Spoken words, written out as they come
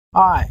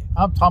Hi,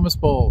 I'm Thomas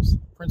Bowles,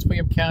 Prince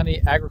William County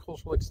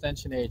Agricultural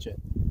Extension Agent.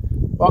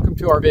 Welcome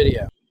to our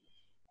video.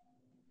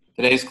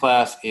 Today's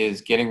class is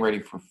Getting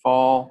Ready for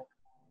Fall.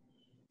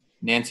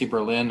 Nancy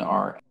Berlin,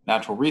 our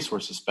Natural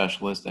Resources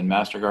Specialist and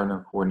Master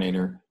Gardener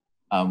Coordinator,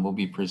 will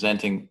be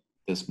presenting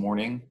this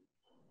morning.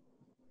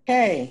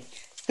 Hey,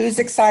 who's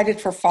excited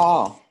for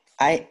fall?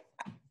 I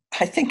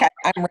think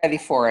I'm ready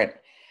for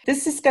it.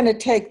 This is going to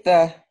take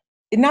the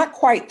not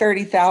quite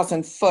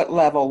 30,000 foot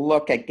level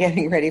look at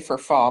getting ready for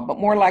fall, but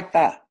more like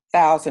the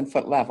 1,000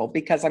 foot level,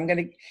 because I'm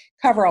going to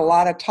cover a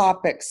lot of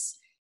topics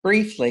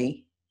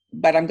briefly,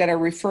 but I'm going to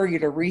refer you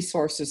to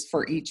resources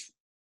for each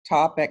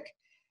topic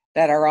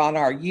that are on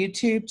our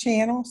YouTube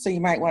channel. So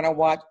you might want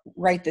to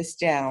write this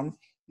down,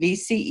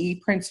 VCE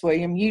Prince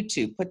William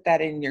YouTube. Put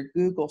that in your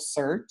Google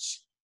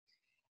search.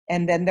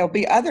 And then there'll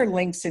be other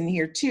links in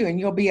here too, and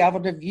you'll be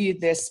able to view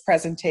this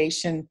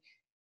presentation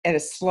at a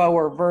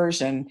slower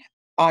version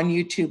on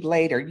YouTube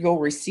later. You'll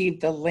receive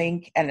the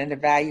link and an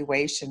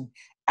evaluation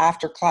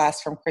after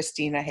class from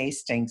Christina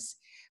Hastings.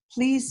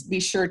 Please be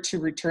sure to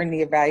return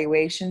the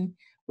evaluation.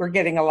 We're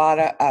getting a lot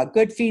of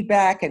good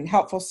feedback and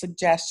helpful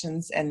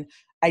suggestions and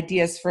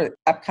ideas for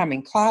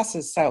upcoming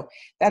classes, so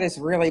that is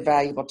really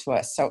valuable to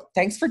us. So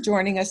thanks for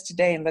joining us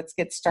today, and let's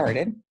get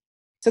started.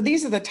 So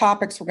these are the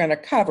topics we're going to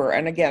cover,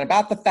 and again,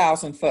 about the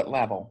 1,000-foot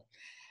level,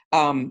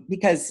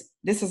 because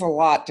this is a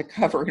lot to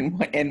cover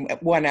in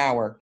 1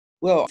 hour.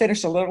 We'll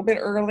finish a little bit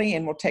early,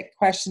 and we'll take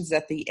questions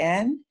at the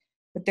end,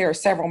 but there are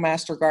several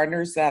Master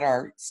Gardeners that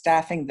are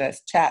staffing the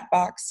chat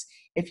box.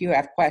 If you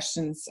have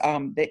questions,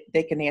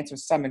 they can answer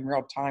some in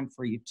real time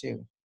for you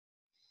too.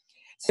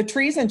 So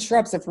trees and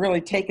shrubs have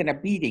really taken a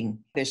beating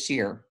this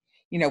year,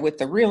 with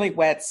the really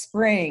wet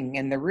spring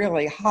and the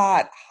really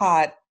hot,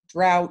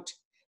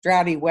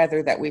 droughty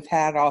weather that we've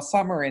had all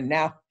summer, and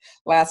now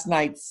last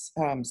night's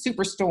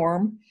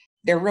superstorm.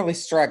 They're really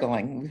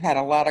struggling. We've had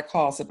a lot of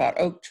calls about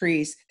oak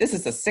trees. This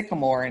is a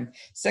sycamore, and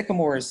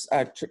sycamores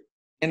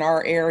in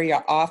our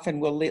area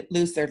often will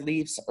lose their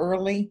leaves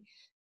early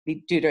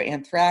due to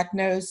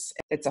anthracnose.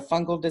 It's a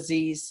fungal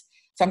disease.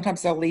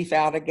 Sometimes they'll leaf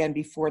out again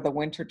before the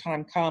winter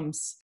time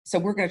comes. So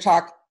we're going to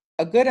talk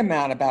a good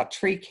amount about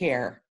tree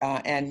care,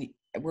 and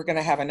we're going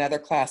to have another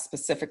class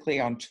specifically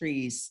on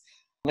trees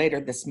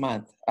later this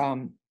month.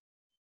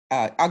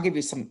 I'll give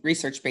you some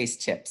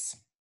research-based tips.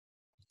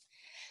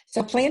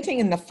 So planting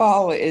in the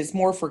fall is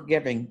more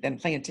forgiving than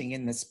planting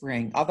in the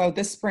spring. Although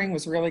this spring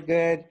was really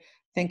good, I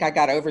think I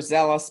got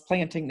overzealous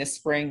planting this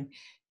spring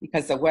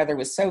because the weather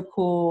was so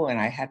cool and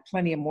I had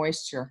plenty of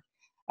moisture.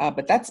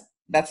 But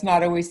that's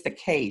not always the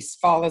case.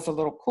 Fall is a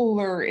little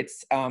cooler.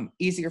 It's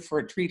easier for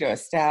a tree to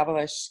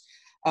establish.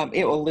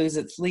 It will lose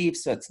its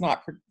leaves, so it's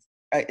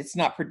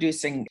not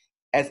producing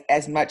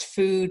as much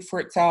food for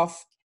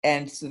itself,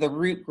 and so the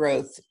root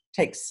growth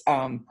takes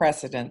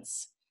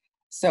precedence.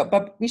 So,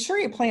 but be sure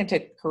you plant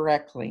it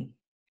correctly.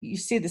 You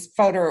see this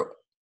photo,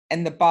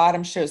 and the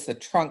bottom shows the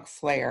trunk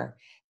flare.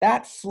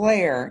 That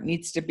flare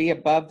needs to be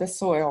above the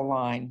soil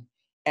line,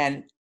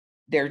 and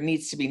there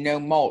needs to be no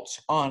mulch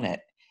on it.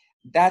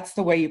 That's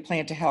the way you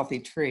plant a healthy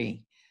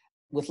tree,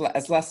 with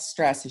as less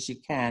stress as you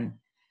can,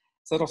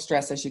 as little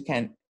stress as you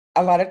can.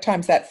 A lot of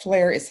times that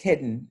flare is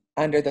hidden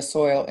under the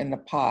soil in the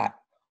pot,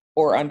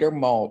 or under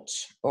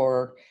mulch,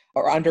 or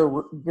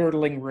under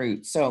girdling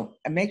roots. So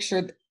make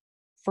sure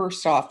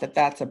first off that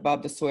that's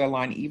above the soil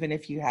line, even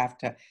if you have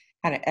to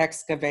kind of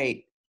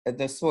excavate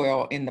the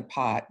soil in the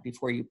pot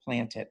before you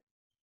plant it.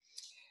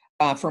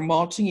 For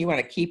mulching, you want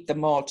to keep the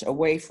mulch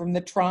away from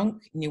the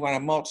trunk, and you want to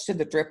mulch to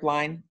the drip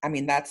line. I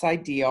mean, that's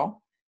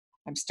ideal.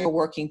 I'm still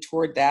working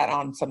toward that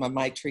on some of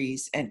my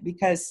trees, and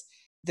because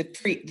the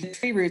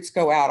tree roots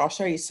go out. I'll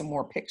show you some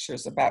more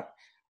pictures about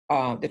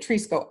the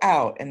trees go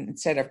out and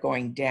instead of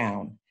going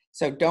down.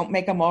 So don't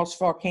make a mulch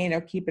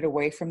volcano. Keep it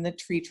away from the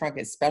tree trunk,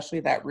 especially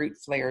that root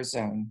flare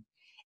zone.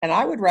 And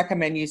I would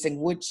recommend using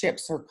wood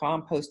chips or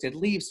composted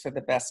leaves for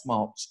the best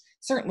mulch.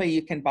 Certainly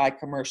you can buy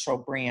commercial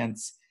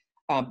brands,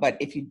 but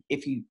if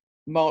you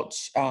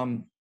mulch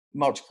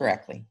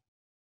correctly.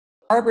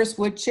 Arborist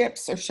wood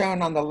chips are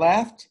shown on the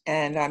left,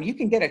 and you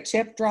can get a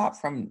chip drop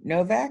from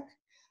Novak.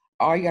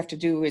 All you have to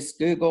do is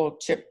Google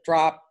chip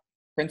drop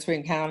Prince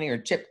William County or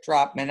chip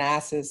drop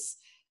Manassas,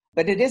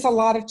 but it is a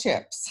lot of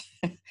chips.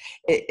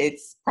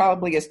 It's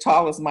probably as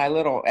tall as my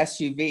little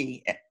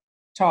SUV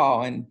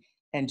tall, and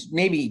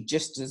maybe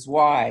just as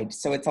wide.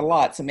 So it's a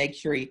lot. So make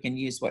sure you can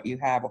use what you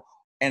have.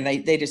 And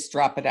they just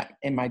drop it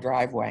in my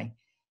driveway.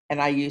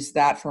 And I use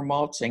that for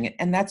mulching.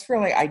 And that's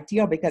really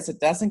ideal because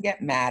it doesn't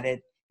get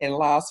matted. It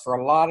allows for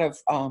a lot of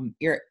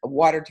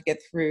water to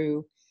get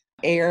through,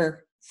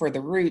 air for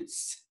the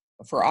roots,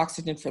 for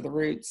oxygen for the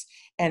roots,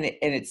 and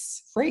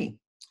it's free.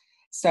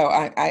 So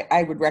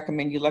I would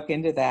recommend you look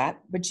into that.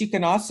 But you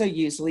can also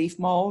use leaf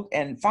mold,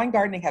 and Fine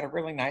Gardening had a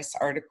really nice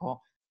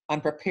article on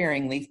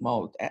preparing leaf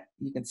mold.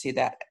 You can see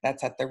that,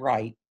 that's at the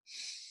right.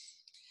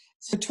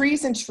 So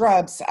trees and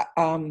shrubs,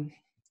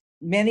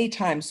 many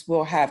times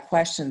we'll have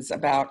questions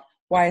about,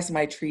 why is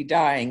my tree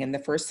dying? And the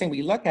first thing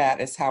we look at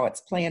is how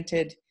it's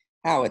planted,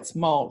 how it's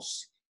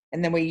mulched.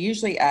 And then we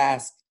usually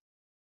ask,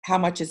 how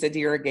much is it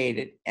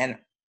irrigated? And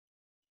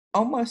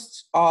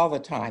almost all the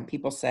time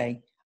people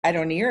say, I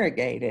don't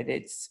irrigate it.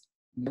 It's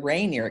the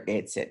rain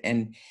irrigates it.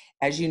 And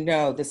as you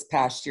know, this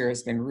past year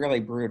has been really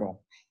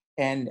brutal.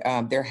 And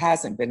there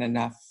hasn't been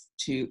enough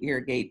to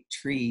irrigate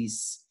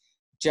trees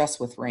just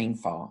with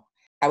rainfall.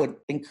 I would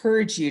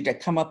encourage you to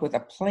come up with a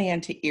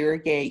plan to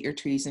irrigate your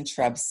trees and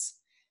shrubs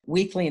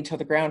weekly until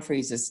the ground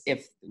freezes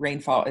if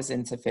rainfall is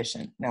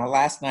insufficient. Now,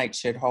 last night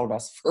should hold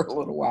us for a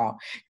little while.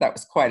 That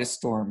was quite a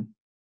storm.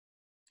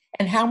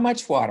 And how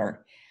much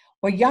water?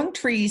 Well, young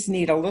trees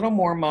need a little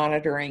more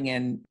monitoring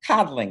and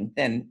coddling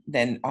than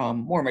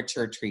more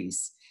mature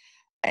trees.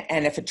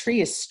 And if a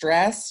tree is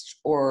stressed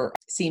or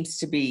seems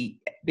to be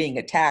being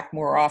attacked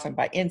more often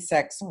by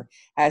insects or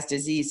has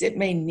disease, it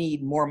may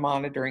need more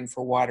monitoring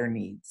for water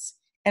needs.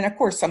 And of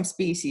course, some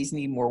species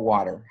need more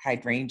water,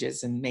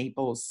 hydrangeas and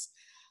maples.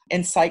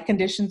 And site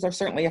conditions are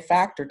certainly a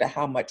factor to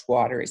how much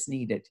water is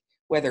needed,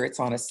 whether it's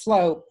on a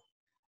slope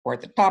or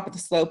at the top of the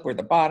slope or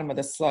the bottom of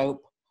the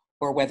slope,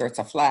 or whether it's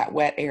a flat,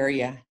 wet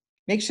area.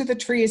 Make sure the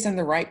tree is in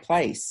the right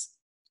place.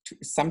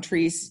 Some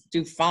trees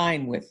do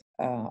fine with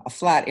a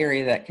flat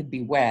area that could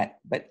be wet,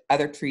 but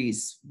other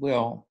trees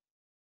will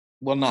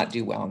not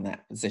do well in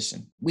that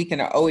position. We can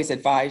always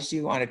advise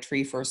you on a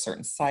tree for a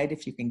certain site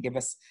if you can give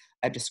us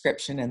a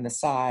description and the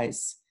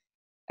size.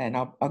 And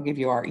I'll give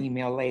you our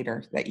email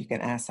later that you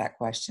can ask that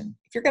question.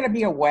 If you're going to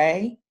be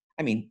away,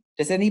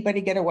 does anybody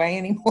get away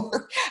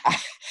anymore?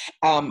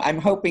 I'm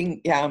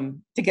hoping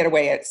to get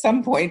away at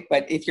some point,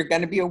 but if you're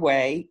going to be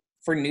away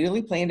for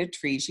newly planted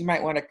trees, you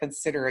might want to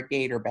consider a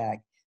gator bag.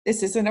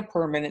 This isn't a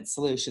permanent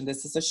solution.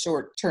 This is a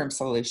short-term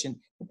solution.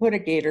 Put a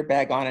gator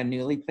bag on a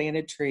newly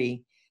planted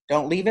tree.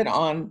 Don't leave it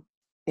on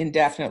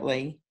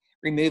indefinitely.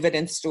 Remove it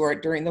and store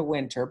it during the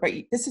winter. But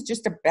this is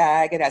just a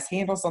bag. It has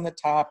handles on the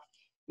top.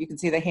 You can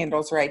see the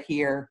handles right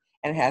here,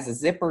 and it has a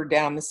zipper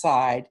down the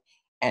side,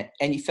 and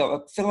you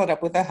fill it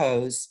up with a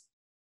hose.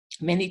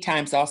 Many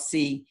times I'll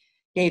see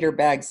gator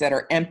bags that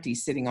are empty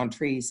sitting on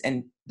trees,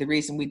 and the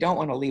reason we don't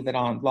want to leave it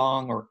on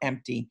long or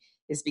empty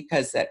is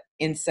because that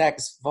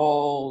insects,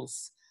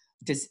 voles,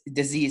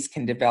 disease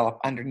can develop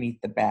underneath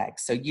the bag.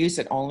 So use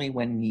it only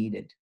when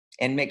needed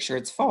and make sure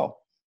it's full.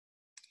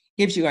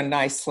 Gives you a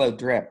nice slow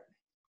drip.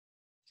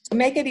 So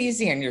make it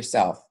easy on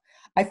yourself.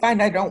 I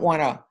find I don't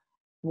want to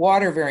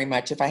water very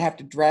much if I have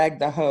to drag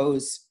the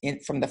hose in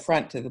from the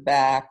front to the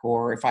back,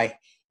 or if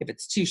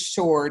it's too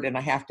short and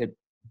I have to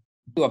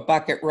do a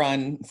bucket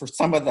run for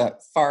some of the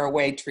far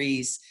away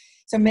trees.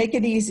 So make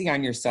it easy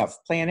on yourself.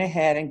 Plan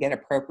ahead and get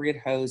appropriate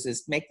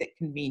hoses. Make it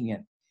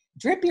convenient.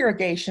 Drip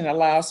irrigation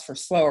allows for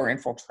slower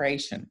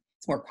infiltration.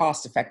 It's more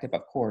cost effective,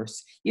 of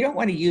course. You don't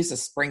want to use a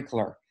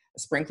sprinkler. A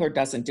sprinkler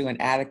doesn't do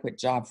an adequate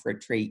job for a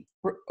tree,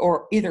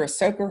 or either a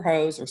soaker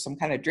hose or some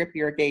kind of drip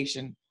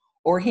irrigation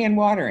or hand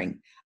watering.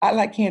 I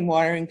like hand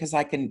watering because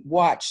I can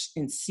watch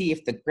and see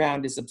if the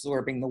ground is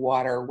absorbing the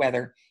water, or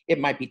whether it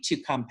might be too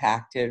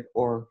compacted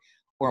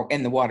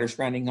and the water's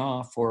running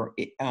off, or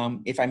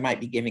if I might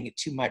be giving it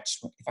too much.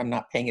 If I'm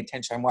not paying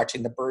attention, I'm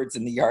watching the birds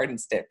in the yard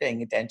instead of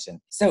paying attention.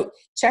 So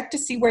check to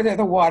see whether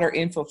the water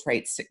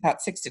infiltrates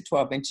about 6 to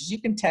 12 inches. You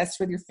can test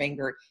with your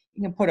finger.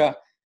 You can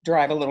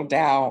drive a little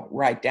dowel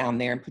right down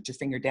there and put your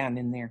finger down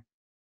in there.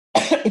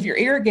 If you're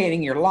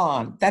irrigating your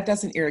lawn, that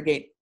doesn't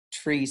irrigate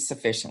trees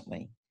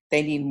sufficiently.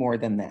 They need more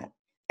than that.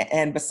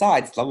 And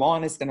besides, the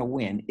lawn is going to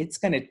win.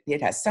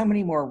 It has so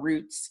many more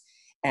roots,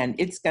 and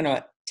it's going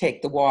to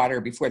take the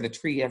water before the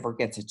tree ever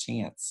gets a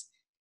chance.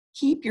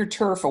 Keep your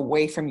turf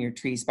away from your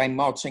trees by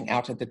mulching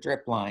out to the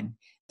drip line.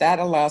 That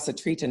allows the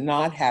tree to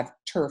not have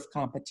turf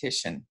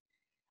competition.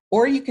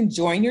 Or you can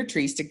join your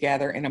trees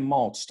together in a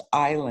mulched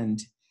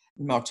island,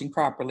 mulching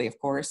properly, of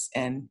course,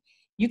 and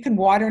you can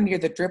water near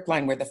the drip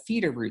line where the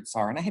feeder roots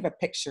are. And I have a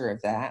picture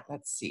of that.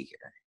 Let's see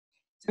here.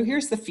 So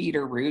here's the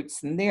feeder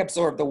roots, and they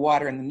absorb the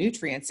water and the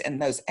nutrients,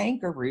 and those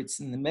anchor roots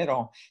in the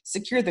middle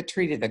secure the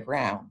tree to the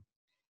ground.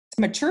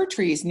 Mature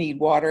trees need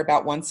water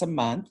about once a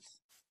month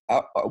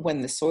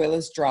when the soil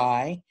is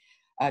dry,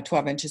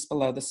 12 inches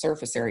below the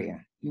surface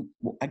area. You,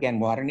 again,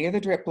 water near the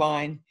drip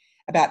line,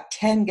 about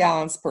 10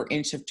 gallons per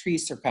inch of tree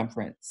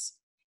circumference.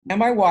 Now,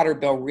 my water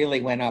bill really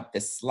went up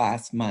this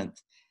last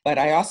month, but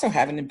I also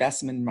have an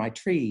investment in my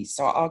trees.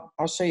 So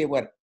I'll show you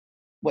what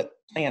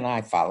plan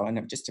I follow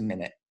in just a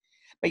minute.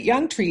 But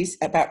young trees,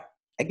 about,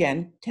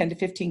 again, 10 to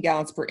 15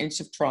 gallons per inch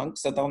of trunk,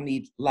 so they'll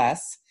need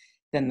less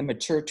than the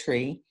mature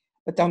tree,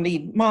 but they'll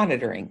need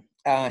monitoring.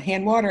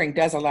 Hand watering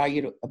does allow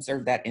you to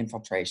observe that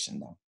infiltration,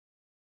 though.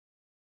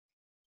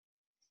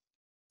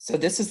 So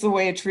this is the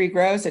way a tree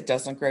grows. It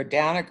doesn't grow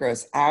down, it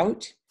grows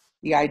out.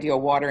 The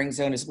ideal watering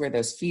zone is where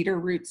those feeder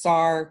roots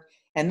are,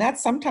 and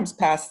that's sometimes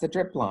past the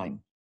drip line.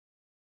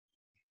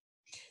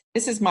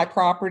 This is my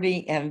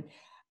property, and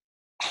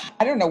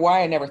I don't know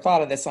why I never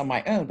thought of this on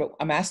my own, but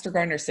a master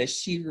gardener says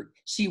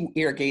she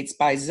irrigates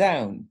by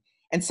zone.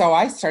 And so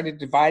I started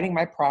dividing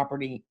my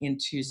property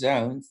into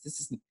zones. This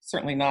is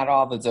certainly not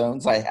all the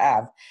zones I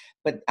have,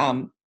 but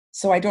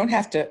so I don't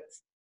have to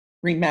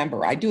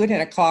remember. I do it in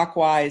a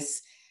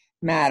clockwise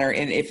matter.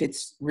 And if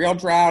it's real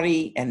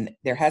droughty and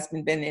there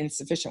hasn't been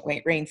insufficient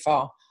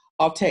rainfall,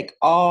 I'll take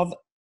all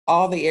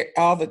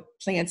the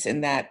plants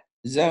in that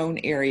zone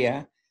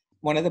area,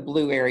 one of the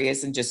blue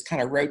areas, and just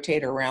kind of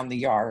rotate around the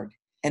yard.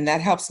 And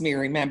that helps me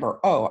remember,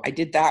 oh, I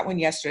did that one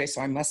yesterday,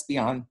 so I must be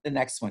on the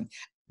next one.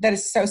 That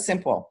is so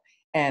simple.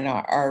 And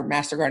our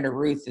master gardener,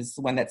 Ruth, is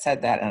the one that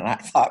said that. And I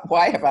thought,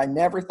 why have I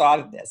never thought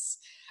of this?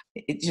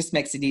 It just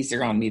makes it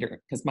easier on me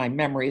because my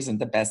memory isn't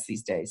the best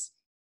these days.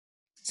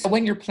 So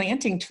when you're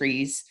planting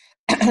trees,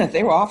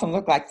 they will often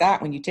look like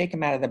that when you take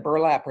them out of the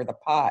burlap or the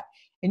pot.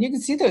 And you can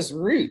see those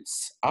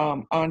roots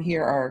on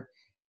here are,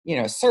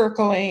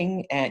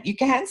 circling. And you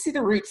can't see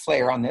the root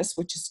flare on this,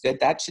 which is good.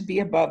 That should be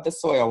above the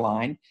soil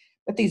line.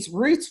 But these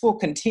roots will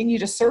continue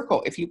to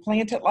circle if you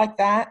plant it like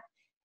that.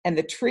 And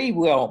the tree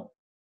will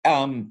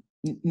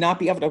not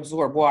be able to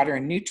absorb water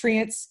and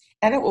nutrients,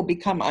 and it will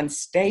become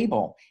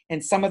unstable.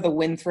 And some of the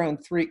wind-thrown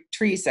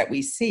trees that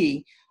we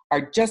see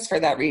are just for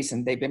that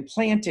reason. They've been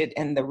planted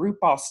and the root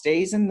ball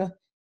stays in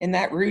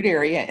that root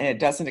area and it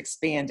doesn't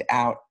expand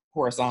out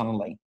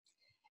horizontally.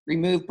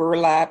 Remove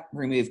burlap,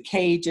 remove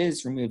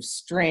cages, remove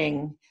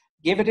string,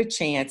 give it a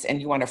chance,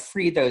 and you want to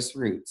free those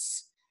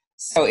roots.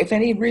 So if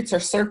any roots are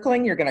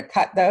circling, you're going to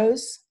cut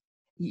those.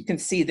 You can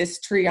see this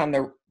tree on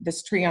the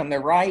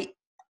right.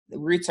 The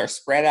roots are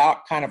spread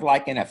out kind of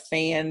like in a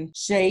fan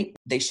shape.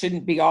 They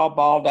shouldn't be all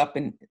balled up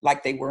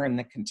like they were in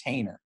the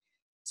container.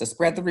 So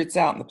spread the roots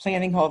out in the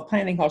planting hole. The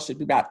planting hole should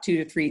be about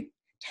 2 to 3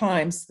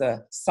 times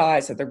the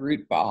size of the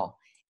root ball.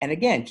 And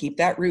again, keep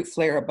that root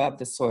flare above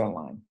the soil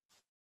line.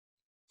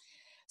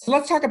 So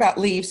let's talk about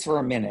leaves for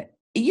a minute.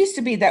 It used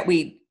to be that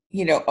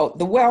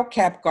the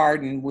well-kept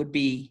garden would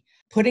be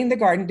putting the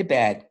garden to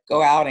bed,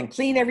 go out and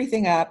clean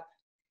everything up,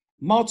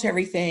 mulch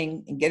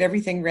everything, and get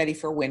everything ready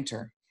for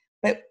winter.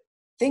 But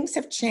things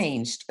have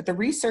changed. The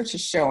research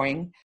is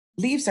showing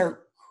leaves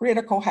are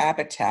critical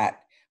habitat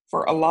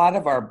for a lot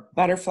of our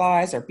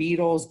butterflies, our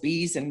beetles,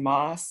 bees, and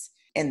moths,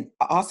 and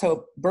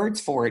also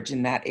birds forage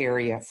in that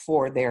area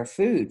for their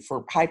food,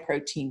 for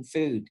high-protein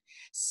food.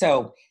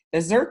 So the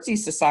Xerces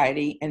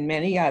Society and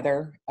many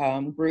other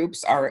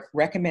groups are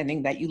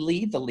recommending that you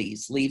leave the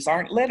leaves. Leaves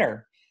aren't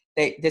litter.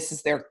 This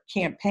is their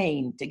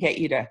campaign to get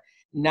you to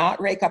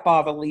not rake up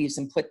all the leaves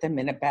and put them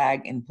in a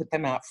bag and put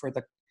them out for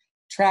the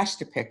trash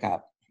to pick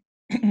up.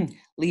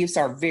 Leaves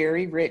are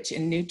very rich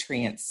in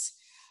nutrients.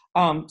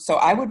 So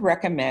I would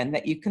recommend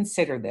that you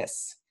consider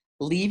this.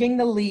 Leaving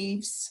the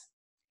leaves,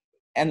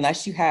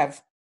 unless you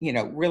have,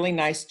 really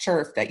nice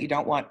turf that you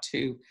don't want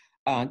to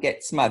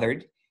get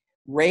smothered.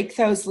 Rake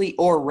those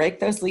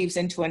leaves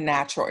into a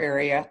natural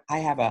area. I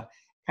have a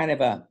kind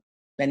of a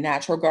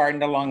natural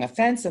garden along a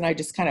fence, and I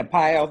just kind of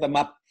pile them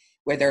up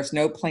where there's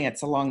no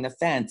plants along the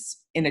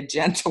fence in a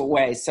gentle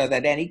way so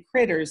that any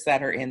critters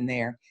that are in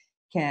there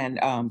can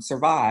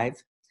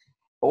survive.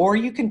 Or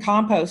you can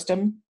compost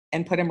them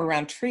and put them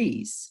around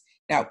trees.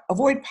 Now,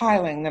 avoid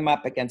piling them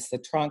up against the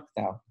trunk,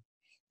 though.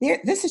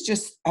 This is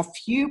just a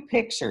few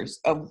pictures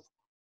of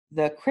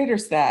the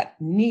critters that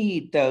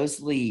need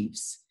those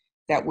leaves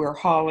that we're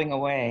hauling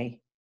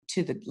away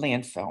to the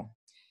landfill.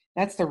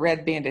 That's the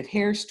red-banded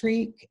hair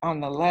streak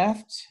on the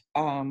left,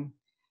 and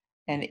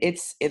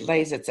it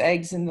lays its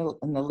eggs in the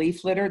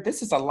leaf litter.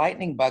 This is a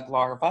lightning bug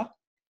larva.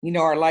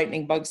 Our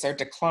lightning bugs are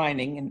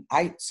declining, and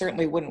I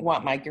certainly wouldn't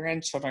want my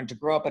grandchildren to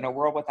grow up in a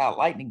world without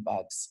lightning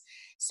bugs.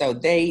 So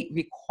they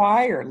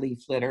require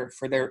leaf litter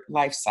for their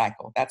life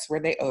cycle. That's where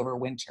they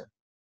overwinter.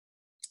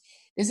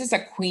 This is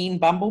a queen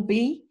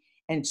bumblebee,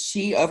 and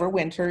she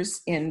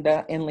overwinters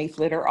in leaf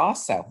litter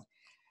also.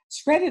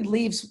 Shredded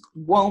leaves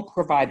won't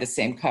provide the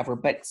same cover,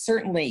 but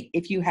certainly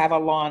if you have a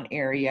lawn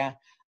area,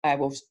 I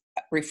will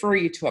refer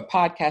you to a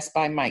podcast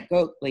by Mike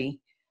Goatley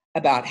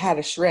about how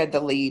to shred the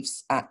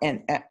leaves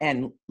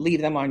and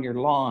leave them on your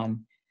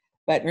lawn.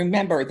 But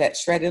remember that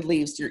shredded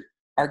leaves,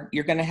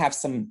 you're going to have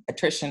some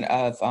attrition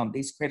of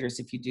these critters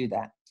if you do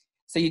that.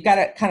 So you got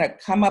to kind of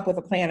come up with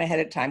a plan ahead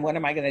of time. What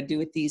am I going to do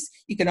with these?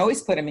 You can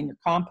always put them in your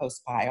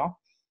compost pile.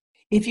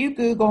 If you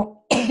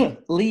Google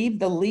Leave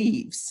the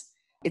Leaves,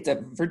 it's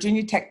a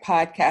Virginia Tech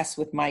podcast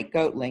with Mike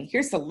Goatley.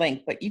 Here's the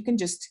link, but you can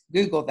just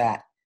Google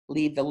that,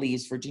 Leave the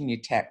Leaves Virginia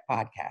Tech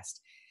podcast.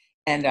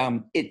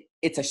 And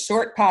it's a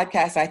short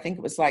podcast. I think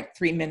it was like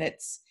 3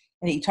 minutes.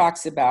 And he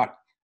talks about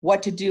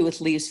what to do with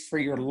leaves for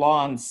your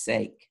lawn's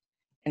sake.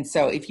 And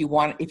so if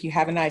you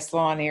have a nice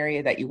lawn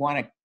area that you want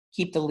to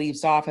keep the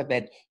leaves off of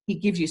it, he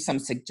gives you some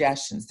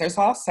suggestions. There's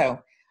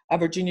also a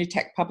Virginia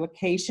Tech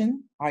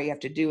publication. All you have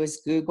to do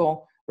is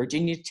Google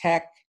Virginia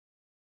Tech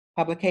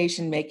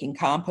publication, Making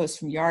Compost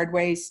from Yard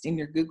Waste, in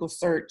your Google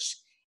search,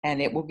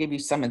 and it will give you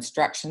some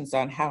instructions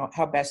on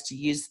how best to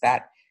use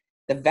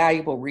the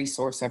valuable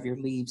resource of your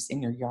leaves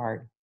in your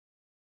yard.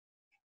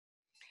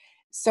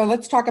 So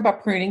let's talk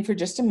about pruning for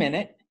just a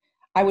minute.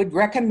 I would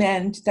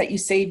recommend that you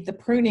save the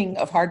pruning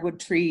of hardwood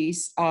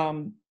trees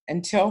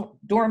until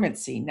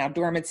dormancy. Now,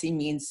 dormancy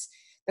means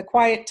the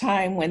quiet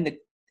time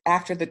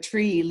after the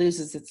tree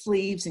loses its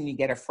leaves and you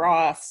get a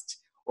frost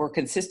or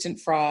consistent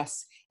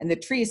frost, and the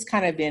tree is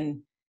kind of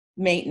in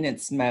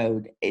maintenance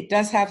mode. It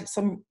does have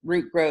some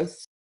root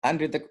growth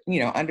under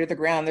the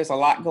ground. There's a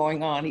lot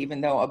going on,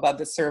 even though above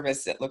the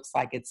surface it looks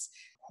like it's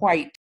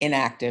quite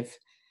inactive.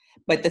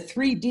 But the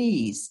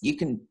 3Ds, you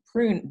can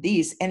prune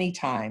these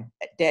anytime,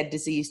 dead,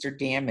 diseased, or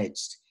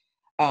damaged.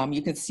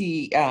 You can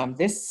see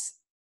this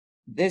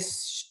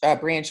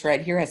branch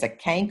right here has a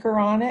canker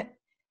on it,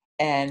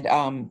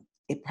 and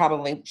it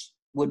probably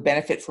would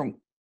benefit from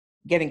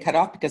getting cut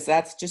off because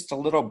that's just a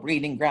little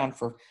breeding ground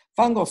for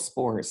fungal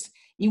spores.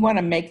 You want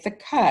to make the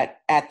cut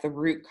at the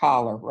root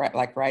collar, right,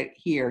 like right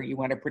here. You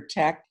want to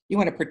protect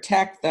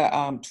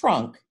the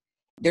trunk.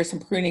 There's some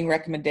pruning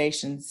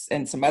recommendations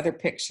and some other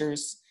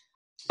pictures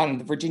on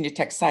the Virginia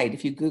Tech site.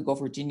 If you Google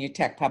Virginia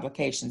Tech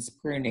publications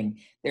pruning,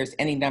 there's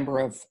any number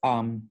of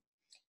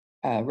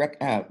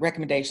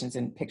recommendations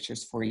and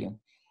pictures for you.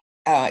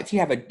 If you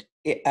have a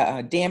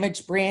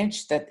damaged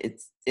branch that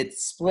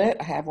it's split,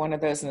 I have one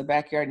of those in the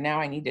backyard now.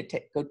 I need to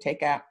go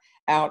take out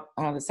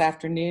this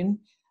afternoon.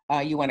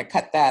 You want to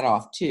cut that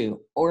off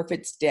too, or if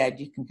it's dead,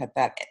 you can cut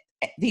that.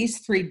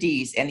 These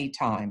 3Ds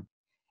anytime.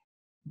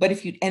 But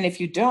if you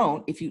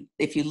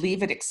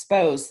leave it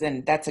exposed,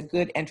 then that's a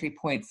good entry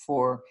point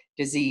for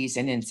disease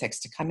and insects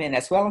to come in,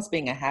 as well as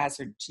being a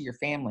hazard to your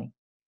family.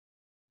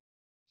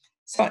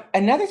 So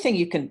another thing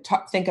you can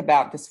think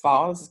about this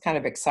fall, this is kind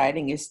of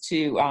exciting, is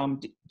to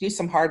do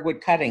some hardwood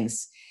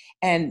cuttings.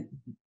 And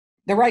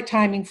the right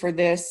timing for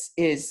this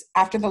is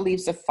after the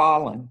leaves have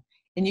fallen.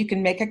 And you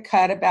can make a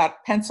cut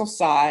about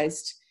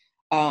pencil-sized,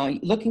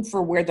 looking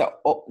for where the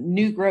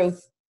new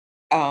growth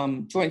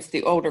joins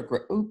the older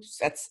growth.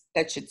 Oops,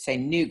 that should say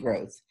new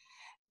growth.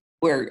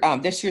 Where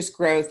this year's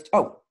growth,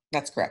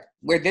 that's correct.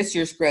 Where this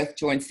year's growth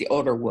joins the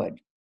older wood.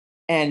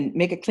 And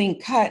make a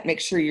clean cut, make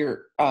sure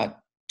your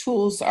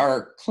tools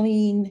are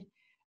clean.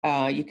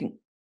 You can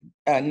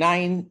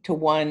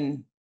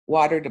 9-to-1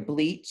 water to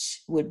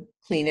bleach would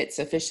clean it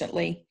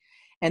sufficiently.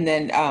 And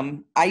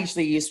then I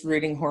usually use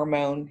rooting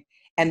hormone.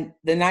 And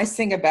the nice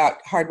thing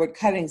about hardwood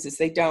cuttings is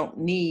they don't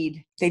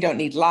need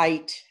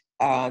light.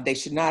 They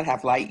should not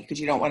have light because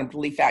you don't want them to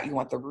leaf out. You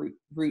want the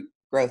root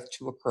growth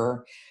to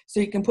occur. So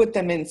you can put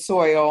them in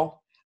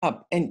soil,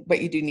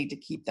 but you do need to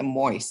keep them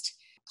moist.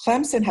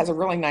 Clemson has a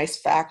really nice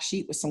fact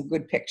sheet with some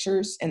good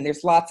pictures, and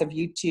there's lots of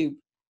YouTube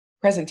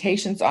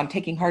presentations on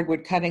taking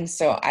hardwood cuttings.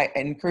 So I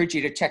encourage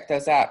you to check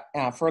those out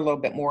for a little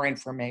bit more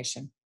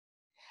information.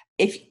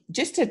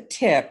 Just a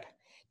tip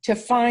to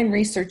find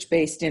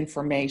research-based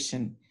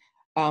information,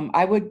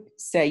 I would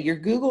say your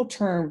Google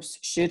terms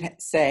should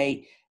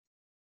say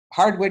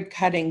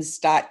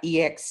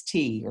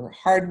hardwoodcuttings.ext or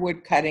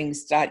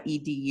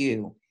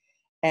hardwoodcuttings.edu.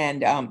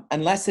 And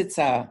unless it's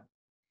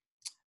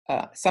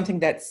something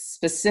that's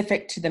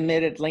specific to the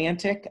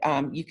Mid-Atlantic,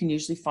 you can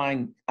usually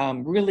find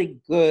really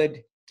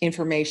good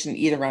information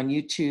either on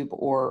YouTube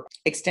or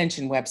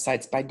extension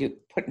websites by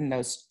putting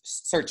those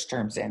search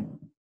terms in.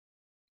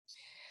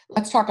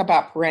 Let's talk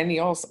about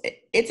perennials.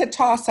 It's a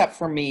toss-up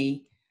for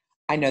me.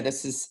 I know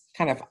this is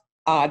kind of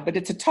odd, but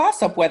it's a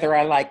toss-up whether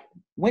I like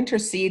winter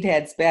seed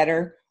heads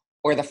better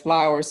or the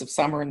flowers of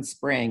summer and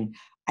spring.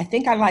 I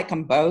think I like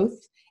them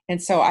both.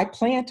 And so I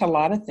plant a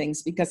lot of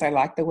things because I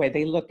like the way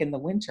they look in the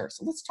winter.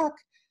 So let's talk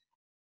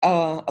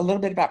a little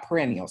bit about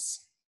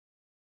perennials.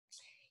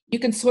 You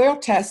can soil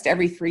test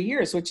every 3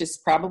 years, which is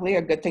probably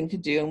a good thing to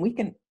do. And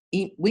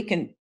we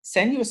can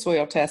send you a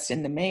soil test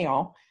in the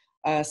mail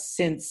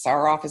since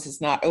our office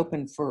is not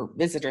open for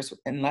visitors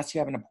unless you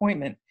have an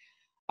appointment.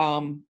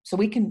 So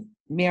we can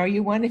mail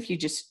you one if you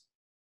just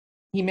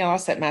email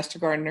us at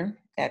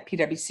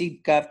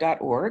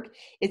mastergardener@pwcgov.org.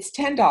 It's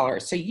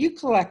 $10. So you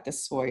collect the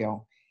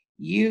soil,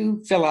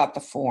 you fill out the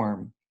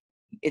form.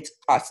 You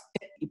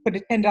put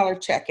a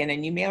 $10 check in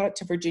and you mail it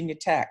to Virginia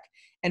Tech.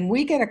 And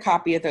we get a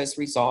copy of those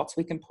results.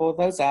 We can pull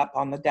those up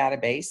on the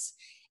database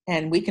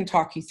and we can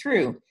talk you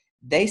through.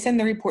 They send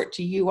the report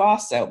to you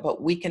also,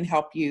 but we can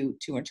help you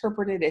to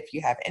interpret it if you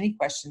have any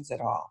questions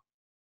at all.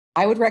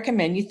 I would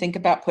recommend you think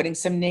about putting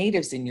some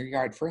natives in your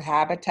yard for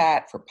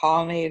habitat, for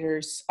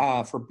pollinators,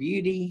 for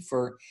beauty,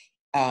 for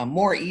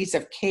more ease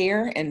of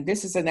care. And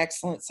this is an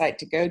excellent site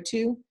to go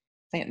to,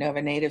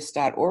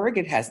 plantnovanatives.org.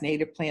 It has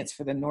native plants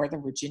for the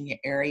Northern Virginia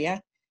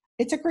area.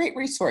 It's a great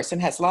resource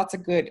and has lots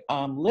of good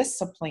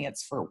lists of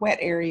plants for wet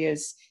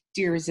areas,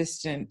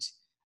 deer-resistant,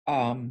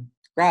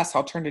 grass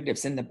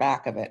alternatives in the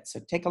back of it. So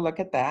take a look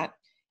at that.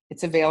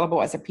 It's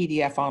available as a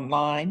PDF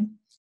online.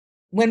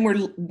 When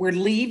we're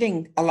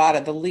leaving a lot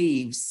of the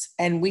leaves,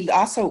 and we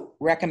also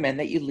recommend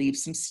that you leave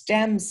some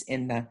stems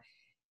in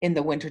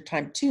the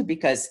wintertime too,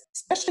 because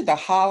especially the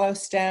hollow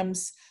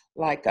stems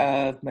like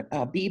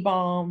bee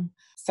balm,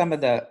 some of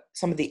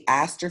the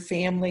aster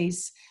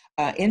families,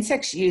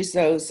 insects use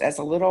those as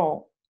a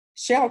little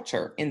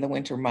shelter in the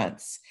winter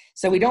months.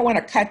 So we don't want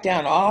to cut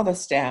down all the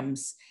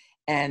stems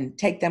and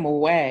take them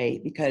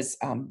away because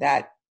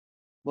that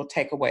will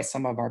take away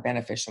some of our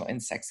beneficial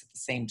insects at the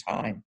same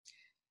time.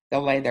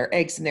 They'll lay their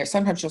eggs in there.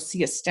 Sometimes you'll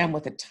see a stem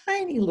with a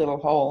tiny little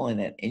hole in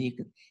it, and you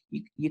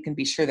can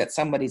be sure that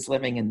somebody's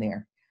living in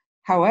there.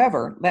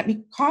 However, let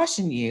me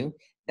caution you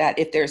that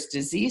if there's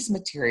disease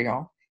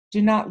material,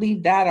 do not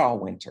leave that all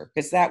winter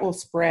because that will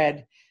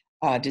spread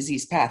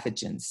disease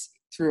pathogens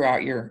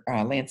throughout your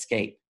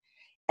landscape.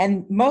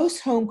 And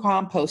most home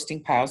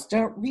composting piles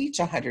don't reach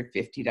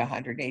 150 to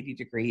 180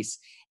 degrees,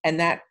 and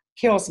that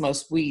kills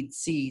most weed,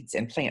 seeds,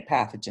 and plant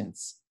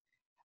pathogens.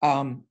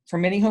 For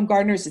many home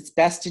gardeners, it's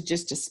best to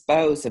just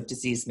dispose of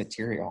diseased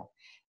material.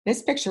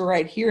 This picture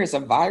right here is a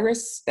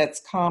virus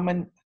that's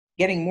common,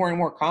 getting more and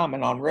more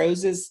common on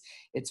roses.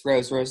 It's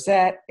rose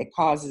rosette. It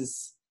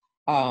causes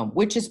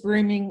witch's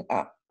brooming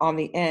on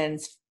the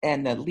ends,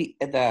 and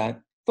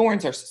the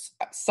thorns are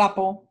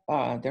supple.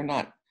 They're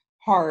not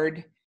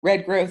hard.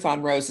 Red growth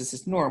on roses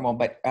is normal,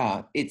 but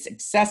it's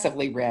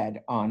excessively red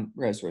on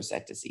rose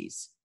rosette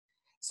disease.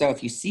 So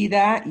if you see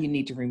that, you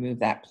need to remove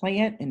that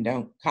plant and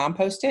don't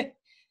compost it.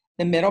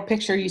 The middle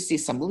picture, you see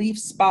some leaf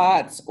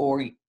spots,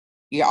 or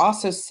you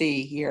also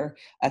see here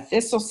a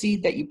thistle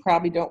seed that you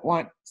probably don't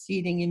want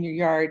seeding in your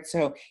yard.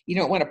 So you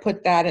don't want to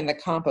put that in the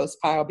compost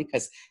pile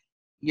because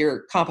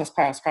your compost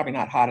pile is probably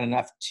not hot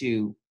enough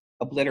to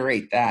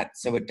obliterate that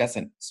so it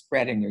doesn't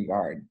spread in your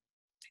yard.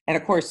 And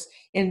of course,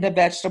 in the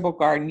vegetable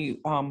garden, you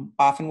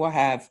often will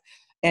have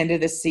end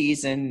of the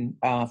season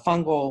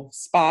fungal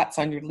spots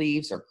on your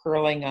leaves or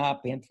curling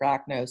up,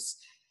 anthracnose,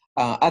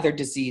 other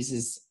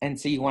diseases. And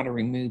so you want to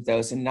remove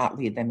those and not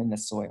leave them in the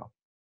soil.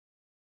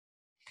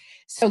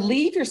 So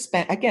leave your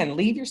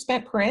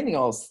spent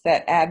perennials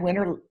that add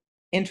winter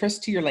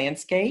interest to your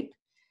landscape,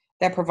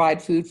 that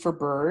provide food for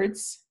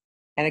birds.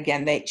 And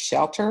again, they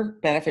shelter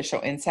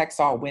beneficial insects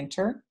all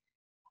winter.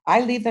 I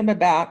don't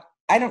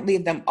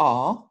leave them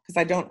all because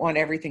I don't want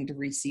everything to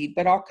reseed,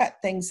 but I'll cut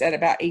things at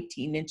about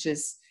 18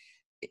 inches,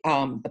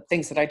 the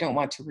things that I don't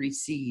want to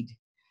reseed.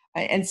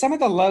 And some of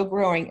the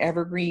low-growing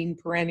evergreen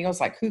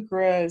perennials like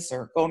heucheras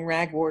or golden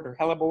ragwort or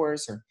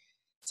hellebores or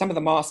some of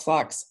the moss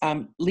phlox,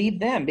 leave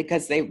them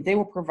because they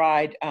will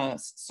provide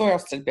soil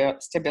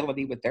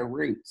stability with their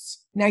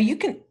roots. Now you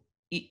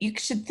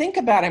should think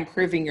about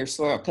improving your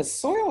soil because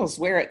soil is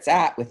where it's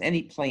at with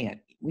any plant.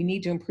 We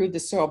need to improve the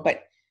soil,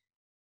 but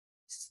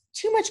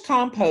too much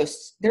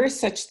compost, there is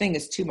such thing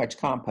as too much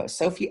compost.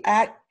 So if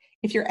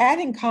you're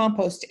adding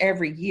compost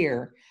every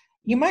year,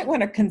 you might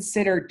want to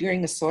consider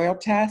doing a soil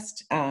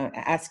test,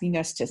 asking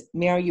us to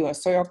mail you a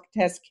soil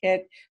test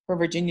kit for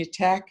Virginia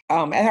Tech.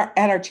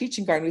 At our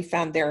teaching garden, we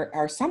found there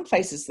are some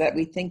places that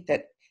we think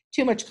that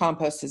too much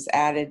compost is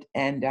added,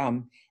 and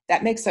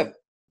that makes a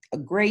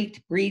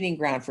great breeding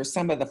ground for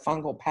some of the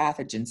fungal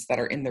pathogens that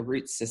are in the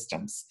root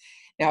systems.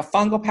 Now,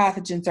 fungal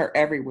pathogens are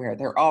everywhere.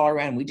 They're all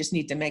around. We just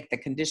need to make the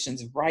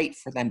conditions right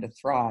for them to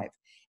thrive.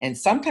 And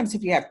sometimes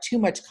if you have too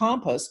much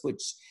compost,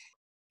 which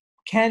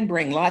can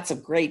bring lots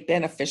of great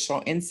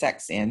beneficial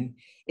insects in,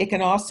 it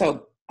can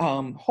also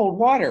hold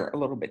water a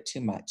little bit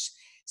too much.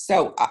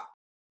 So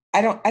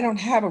I don't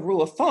have a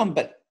rule of thumb,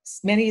 but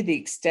many of the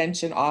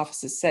extension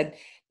offices said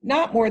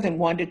not more than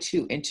 1 to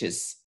 2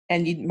 inches,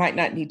 and you might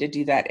not need to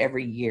do that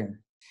every year.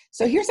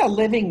 So here's a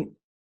living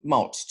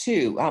mulch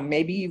too.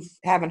 Maybe you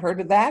haven't heard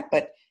of that,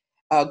 but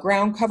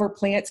ground cover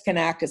plants can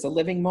act as a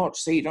living mulch,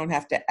 so you don't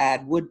have to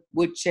add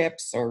wood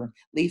chips or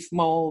leaf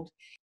mold.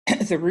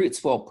 The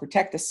roots will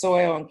protect the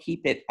soil and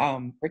keep it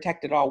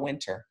protected all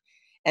winter.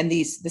 And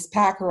this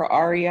Pachyra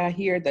aurea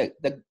here,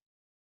 the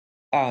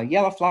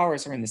yellow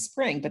flowers are in the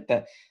spring, but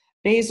the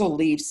basal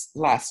leaves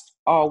last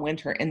all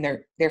winter, and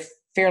they're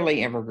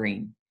fairly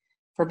evergreen.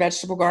 For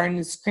vegetable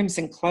gardens,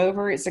 crimson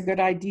clover is a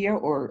good idea,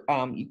 or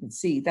you can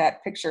see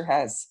that picture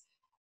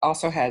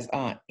also has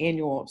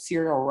annual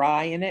cereal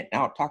rye in it.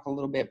 And I'll talk a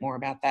little bit more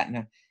about that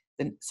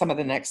in some of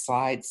the next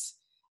slides.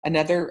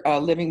 Another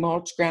living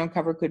mulch ground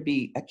cover could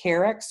be a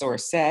carex or a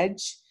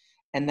sedge,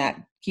 and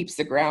that keeps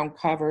the ground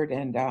covered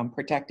and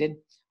protected.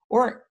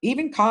 Or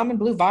even common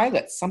blue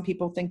violets. Some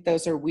people think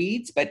those are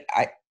weeds, but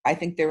I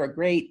think they're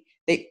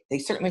they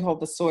certainly hold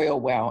the soil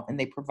well, and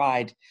they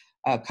provide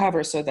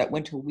cover so that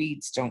winter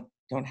weeds don't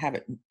have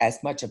it as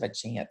much of a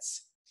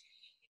chance.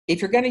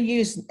 If you're going to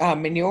use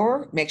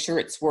manure, make sure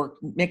it's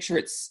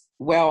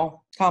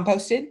well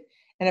composted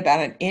and about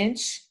 1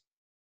 inch.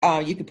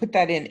 You can put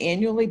that in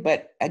annually,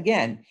 but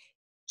again,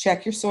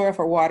 check your soil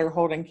for water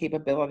holding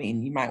capability,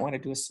 and you might want to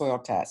do a soil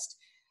test.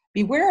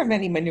 Beware of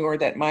any manure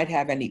that might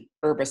have any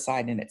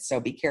herbicide in it,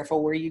 so be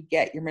careful where you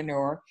get your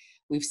manure.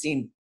 We've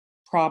seen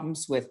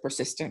problems with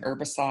persistent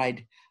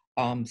herbicide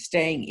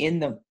staying in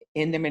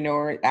the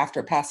manure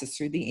after it passes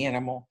through the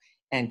animal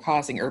and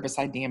causing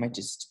herbicide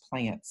damages to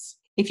plants.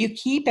 If you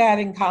keep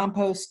adding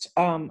compost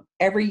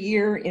every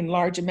year in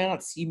large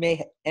amounts, you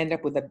may end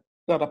up with a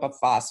buildup of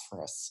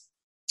phosphorus.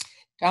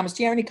 Thomas,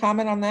 do you have any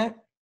comment on that?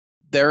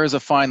 There is a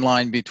fine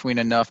line between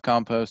enough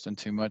compost and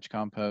too much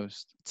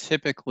compost.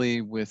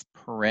 Typically with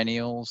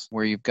perennials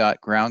where you've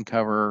got ground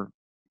cover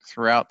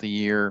throughout the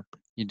year,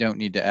 you don't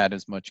need to add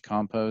as much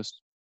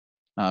compost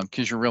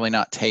because you're really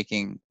not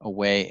taking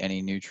away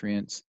any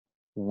nutrients.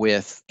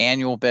 With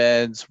annual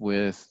beds,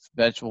 with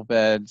vegetable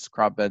beds,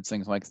 crop beds,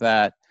 things like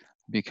that,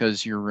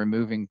 because you're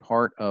removing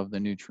part of the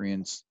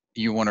nutrients,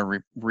 you want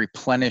to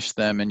replenish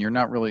them, and you're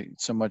not really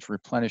so much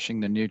replenishing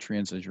the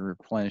nutrients as you're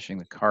replenishing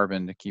the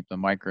carbon to keep the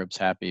microbes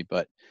happy.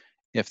 But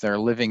If they're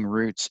living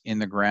roots in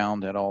the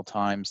ground at all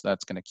times,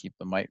 that's going to keep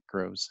the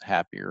microbes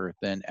happier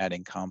than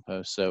adding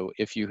compost. So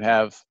if you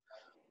have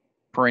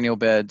perennial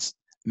beds,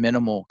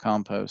 minimal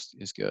compost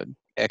is good,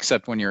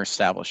 except when you're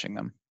establishing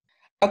them.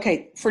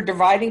 Okay, for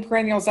dividing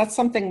perennials, that's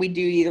something we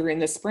do either in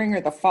the spring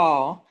or the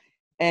fall.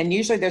 And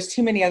usually there's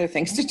too many other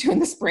things to do in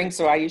the spring,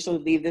 so I usually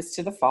leave this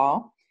to the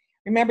fall.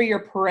 Remember, your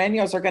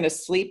perennials are going to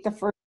sleep the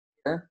first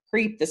year,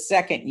 creep the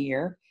second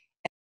year,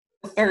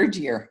 and the third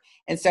year.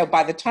 And so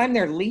by the time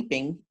they're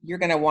leaping, you're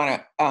going to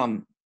want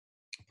to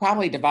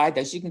probably divide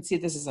those. You can see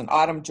this is an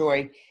autumn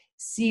joy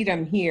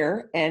sedum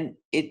here, and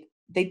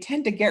they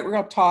tend to get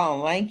real tall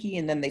and lanky,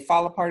 and then they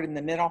fall apart in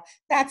the middle.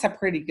 That's a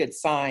pretty good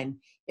sign.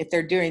 If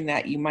they're doing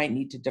that, you might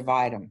need to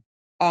divide them.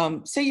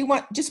 So you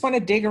just want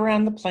to dig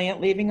around the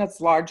plant, leaving as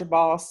large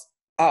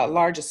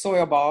a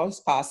soil ball as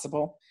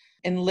possible,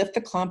 and lift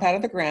the clump out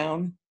of the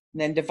ground,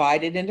 and then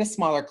divide it into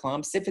smaller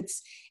clumps. If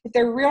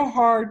they're real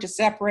hard to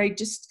separate,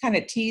 just kind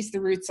of tease the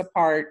roots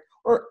apart,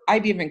 or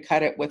I'd even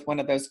cut it with one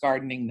of those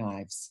gardening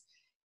knives.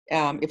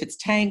 If it's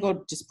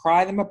tangled, just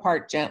pry them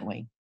apart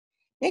gently.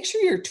 Make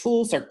sure your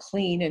tools are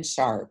clean and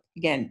sharp.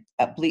 Again,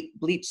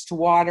 bleach to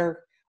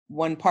water,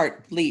 1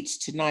 part bleach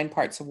to 9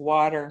 parts of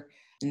water,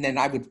 and then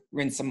I would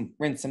rinse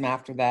them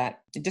after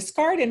that. And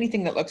discard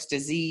anything that looks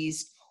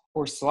diseased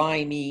or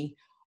slimy,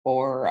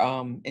 or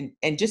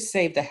and just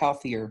save the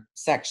healthier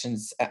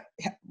sections.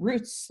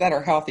 Roots that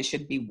are healthy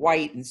should be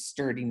white and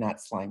sturdy,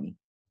 not slimy.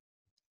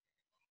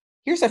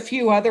 Here's a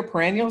few other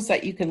perennials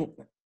that you can.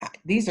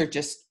 These are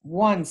just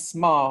one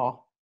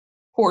small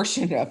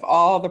portion of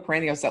all the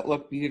perennials that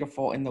look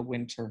beautiful in the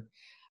winter.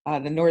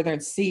 The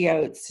northern sea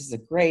oats is a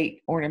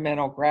great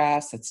ornamental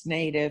grass. It's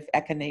native.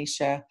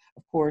 Echinacea,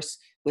 of course,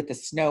 with the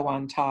snow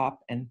on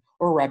top,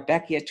 or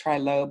Rudbeckia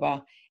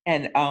triloba.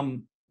 And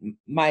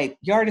my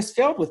yard is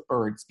filled with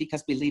birds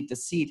because we leave the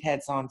seed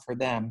heads on for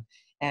them.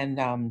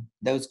 And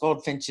those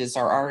goldfinches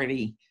are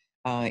already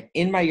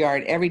in my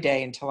yard every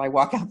day until I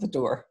walk out the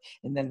door,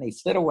 and then they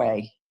flit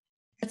away.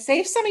 But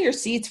save some of your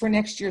seeds for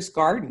next year's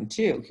garden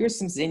too. Here's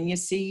some zinnia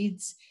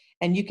seeds,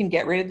 and you can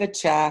get rid of the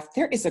chaff.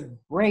 There is a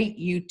great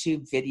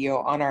YouTube video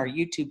on our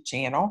YouTube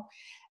channel.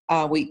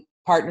 We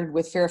partnered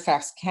with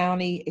Fairfax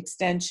County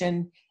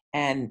Extension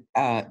and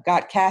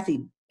got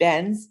Kathy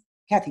Jens,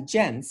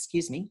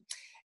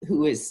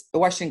 who is the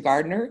Washington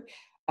Gardener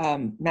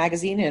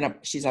magazine, and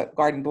she's a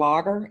garden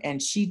blogger,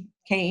 and she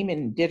came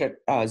and did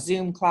a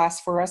Zoom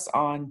class for us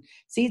on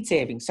seed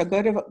saving. So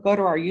go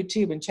to our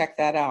YouTube and check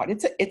that out.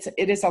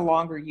 It is a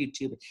longer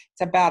YouTube.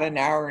 It's about an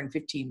hour and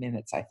 15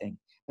 minutes, I think,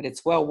 but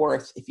it's well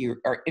worth if you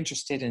are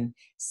interested in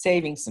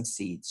saving some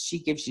seeds. She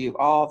gives you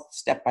all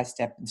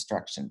step-by-step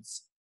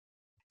instructions.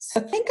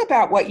 So think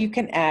about what you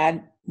can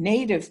add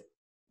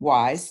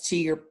native-wise to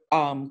your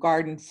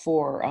garden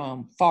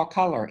for fall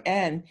color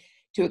and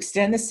to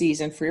extend the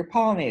season for your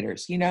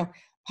pollinators. You know,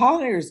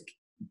 pollinators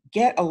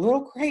get a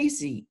little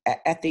crazy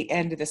at the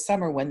end of the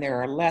summer when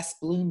there are less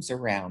blooms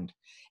around.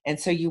 And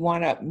so you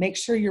want to make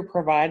sure you're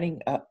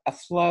providing a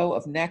flow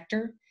of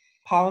nectar,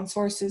 pollen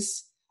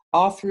sources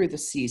all through the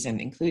season,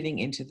 including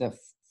into the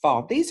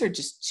fall. These are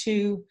just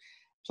 2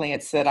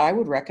 plants that I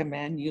would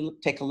recommend you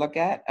take a look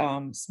at.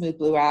 Smooth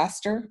blue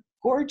aster,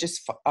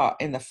 gorgeous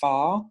in the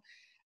fall.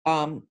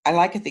 I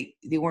like it,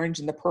 the orange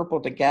and the purple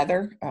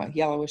together,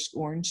 yellowish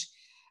orange,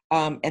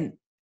 and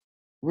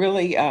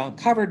really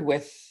covered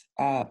with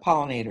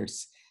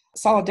pollinators.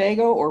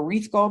 Solidago or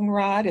wreath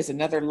goldenrod is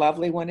another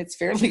lovely one. It's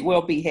fairly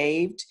well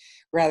behaved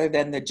rather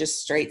than the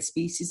just straight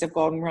species of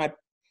goldenrod.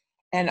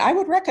 And I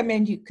would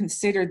recommend you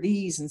consider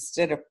these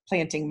instead of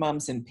planting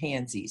mums and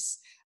pansies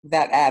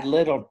that add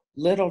little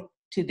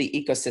to the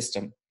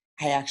ecosystem.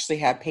 I actually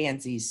have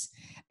pansies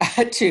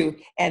too,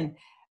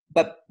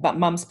 but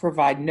mums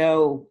provide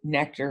no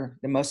nectar.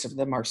 Most of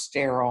them are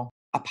sterile.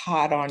 A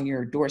pot on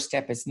your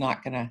doorstep is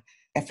not going to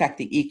affect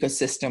the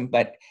ecosystem,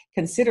 but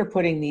consider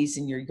putting these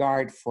in your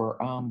yard for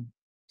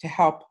to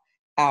help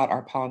out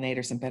our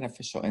pollinators and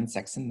beneficial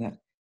insects in the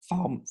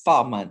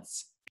fall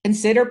months.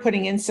 Consider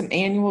putting in some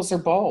annuals or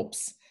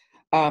bulbs.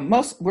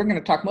 We're going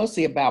to talk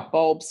mostly about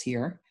bulbs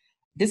here.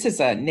 This is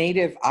a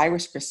native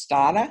Iris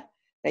cristata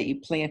that you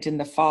plant in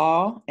the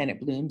fall and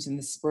it blooms in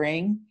the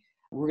spring.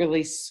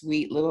 Really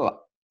sweet little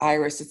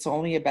iris. It's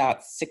only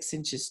about 6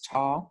 inches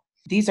tall.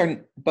 These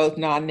are both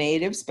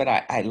non-natives, but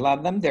I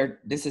love them.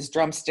 This is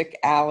drumstick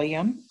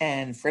allium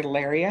and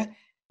fritillaria.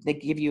 They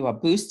give you a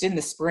boost in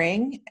the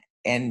spring,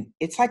 and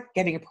it's like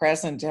getting a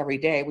present every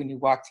day when you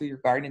walk through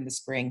your garden in the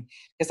spring,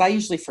 because I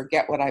usually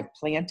forget what I've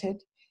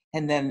planted,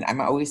 and then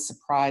I'm always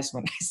surprised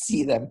when I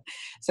see them.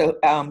 So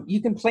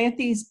you can plant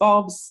these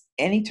bulbs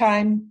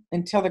anytime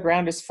until the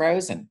ground is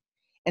frozen.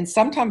 And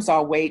sometimes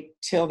I'll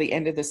wait till the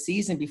end of the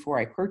season before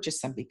I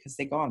purchase them because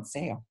they go on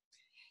sale.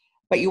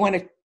 But you want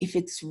to, if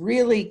it's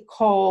really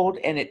cold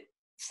and it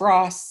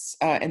frosts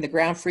and the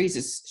ground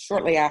freezes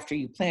shortly after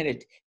you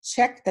planted,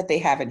 check that they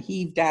haven't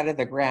heaved out of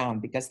the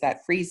ground, because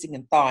that freezing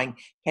and thawing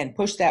can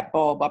push that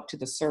bulb up to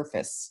the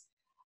surface.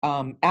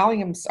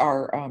 Alliums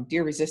are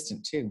deer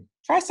resistant too.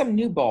 Try some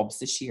new bulbs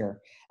this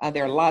year.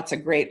 There are lots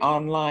of great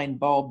online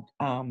bulb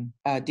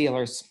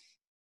dealers.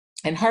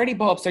 And hardy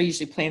bulbs are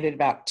usually planted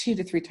about 2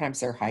 to 3 times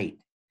their height.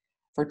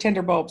 For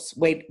tender bulbs,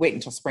 wait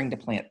until spring to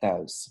plant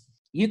those.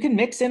 You can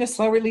mix in a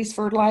slow release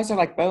fertilizer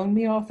like bone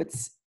meal if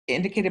it's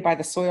indicated by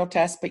the soil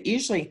test, but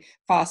usually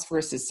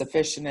phosphorus is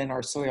sufficient in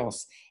our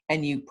soils,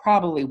 and you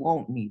probably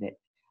won't need it.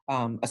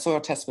 A soil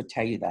test would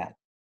tell you that.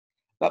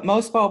 But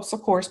most bulbs,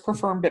 of course,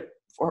 perform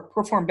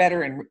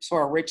better in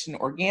soil-rich and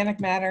organic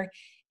matter.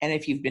 And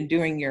if you've been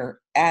doing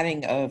your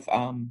adding of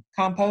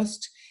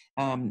compost,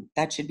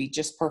 that should be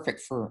just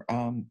perfect for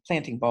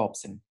planting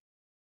bulbs. And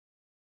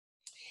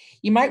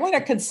you might want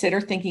to consider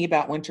thinking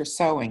about winter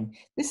sowing.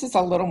 This is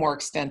a little more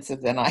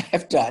extensive than I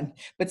have done,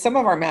 but some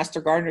of our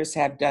master gardeners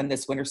have done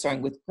this winter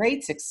sowing with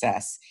great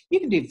success. You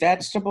can do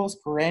vegetables,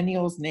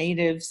 perennials,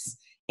 natives,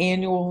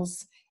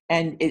 annuals,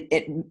 and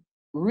it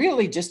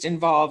really just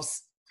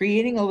involves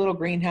creating a little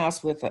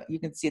greenhouse with, you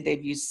can see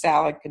they've used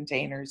salad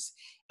containers,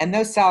 and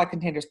those salad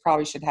containers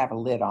probably should have a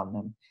lid on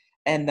them.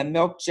 And the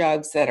milk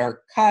jugs that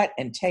are cut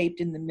and taped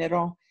in the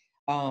middle,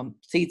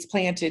 seeds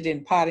planted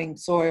in potting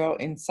soil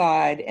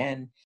inside,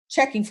 and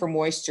checking for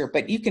moisture.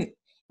 But you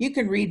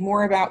can read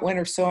more about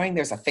winter sowing.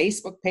 There's a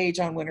Facebook page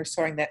on winter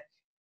sowing that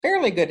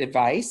fairly good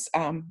advice.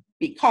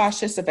 Be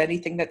cautious of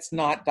anything that's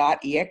not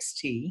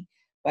 .ext,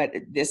 but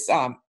this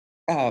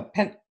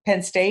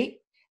Penn State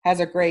has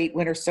a great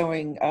winter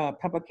sowing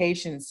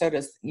publication, and so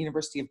does the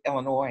University of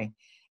Illinois.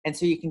 And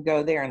so you can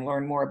go there and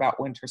learn more about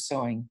winter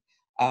sowing.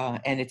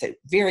 And it's a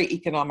very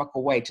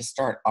economical way to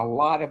start a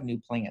lot of new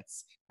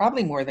plants,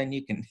 probably more than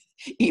you can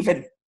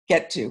even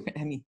get to.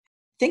 I mean,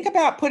 think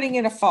about putting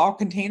in a fall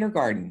container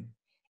garden.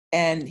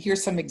 And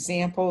here's some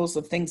examples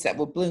of things that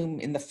will bloom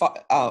in the fall,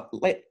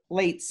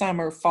 late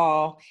summer,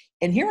 fall.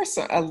 And here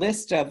are a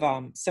list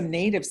of some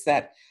natives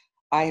that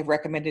I have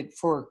recommended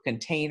for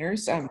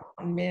containers.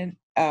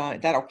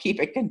 That'll keep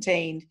it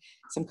contained.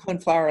 Some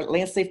coneflower,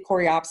 lance-leaf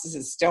coreopsis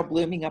is still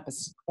blooming up a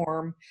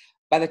storm.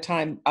 By the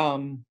time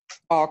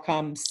fall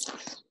comes,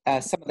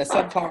 some of the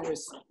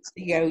sunflowers,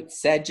 the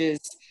oats, sedges,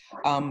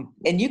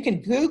 and you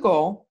can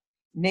Google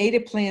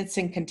native plants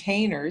in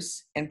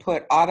containers and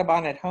put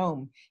Audubon at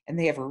home, and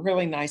they have a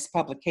really nice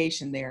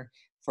publication there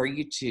for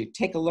you to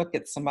take a look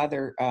at some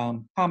other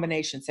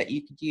combinations that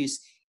you could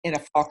use in a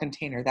fall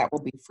container. That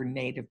will be for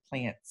native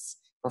plants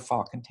for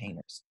fall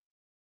containers.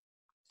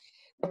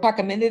 We'll talk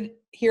a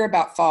minute here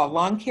about fall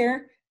lawn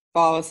care.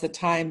 Fall is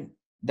the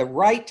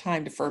right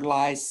time to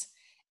fertilize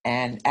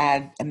and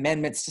add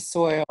amendments to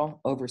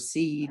soil,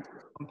 overseed,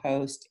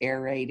 compost,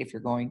 aerate if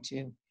you're going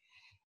to.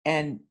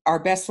 And our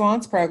Best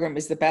Lawns program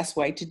is the best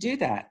way to do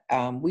that.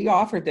 We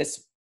offer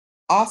this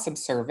awesome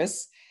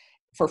service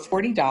for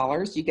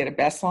 $40. You get a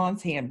Best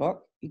Lawns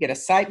handbook. You get a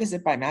site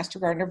visit by Master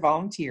Gardener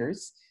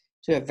volunteers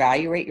to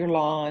evaluate your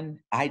lawn,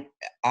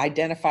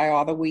 identify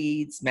all the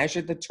weeds,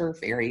 measure the turf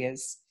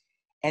areas,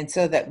 and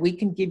so that we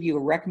can give you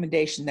a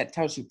recommendation that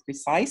tells you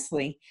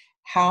precisely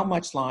how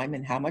much lime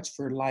and how much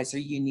fertilizer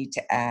you need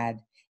to add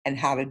and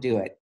how to do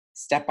it,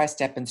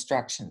 step-by-step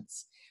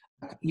instructions.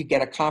 You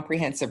get a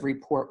comprehensive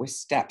report with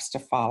steps to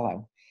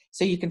follow.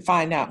 So you can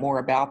find out more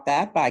about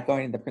that by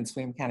going to the Prince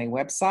William County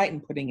website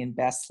and putting in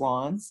Best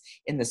Lawns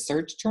in the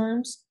search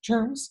terms,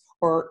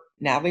 or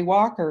Natalie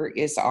Walker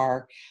is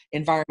our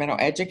environmental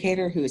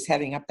educator who is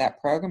heading up that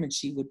program, and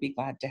she would be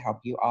glad to help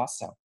you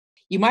also.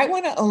 You might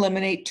want to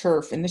eliminate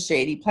turf in the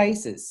shady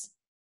places.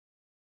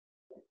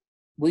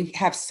 We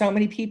have so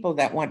many people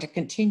that want to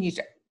continue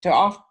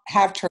to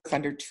have turf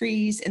under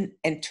trees,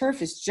 and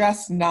turf is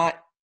just not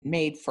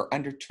made for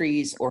under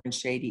trees or in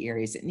shady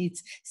areas. It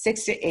needs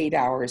 6 to 8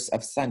 hours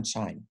of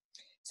sunshine.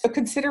 So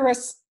consider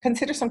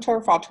some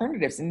turf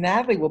alternatives, and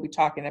Natalie will be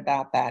talking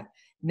about that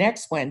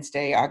next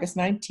Wednesday, August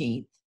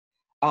 19th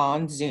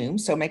on Zoom.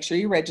 So make sure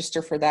you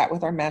register for that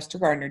with our Master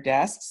Gardener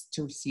desks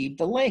to receive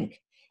the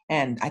link.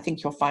 And I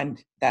think you'll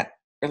find that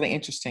really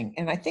interesting.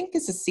 And I think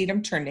this is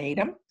Sedum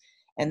tornatum,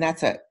 and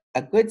that's a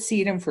good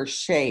sedum for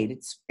shade.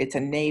 It's a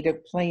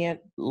native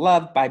plant,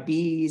 loved by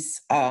bees,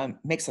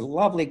 makes a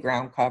lovely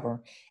ground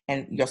cover,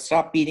 and you'll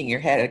stop beating your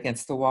head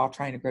against the wall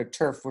trying to grow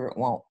turf where it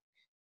won't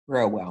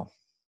grow well.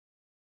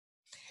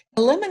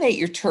 Eliminate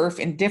your turf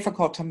in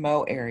difficult to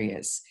mow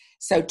areas.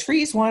 So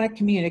trees want to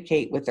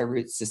communicate with their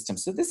root system.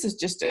 So this is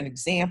just an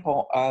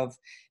example of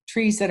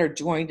trees that are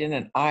joined in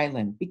an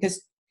island,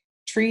 because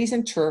trees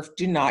and turf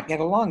do not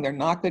get along. They're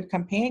not good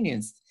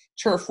companions.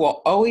 Turf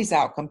will always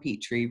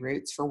outcompete tree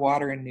roots for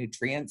water and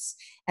nutrients.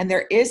 And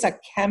there is a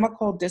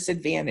chemical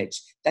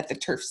disadvantage that the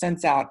turf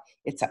sends out.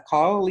 It's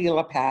called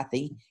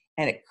allelopathy,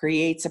 and it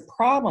creates a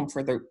problem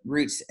for the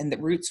roots, and the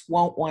roots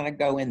won't want to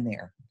go in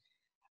there.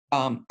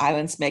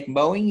 Islands make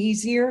mowing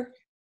easier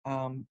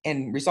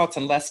and results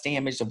in less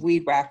damage of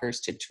weed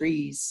whackers to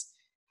trees.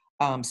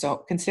 So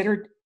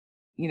consider,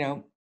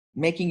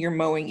 making your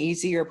mowing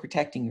easier,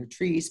 protecting your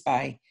trees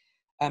by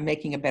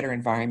making a better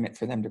environment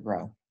for them to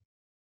grow.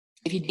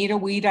 If you need a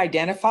weed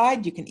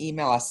identified, you can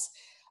email us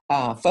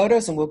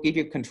photos and we'll give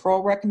you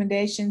control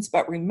recommendations.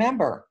 But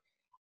remember,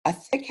 A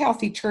thick,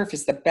 healthy turf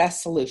is the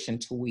best solution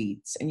to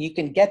weeds, and you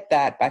can get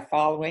that by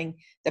following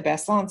the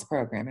Best Lawns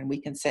program, and we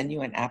can send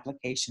you an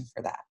application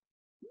for that.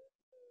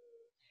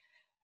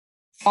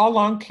 Fall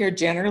lawn care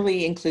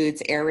generally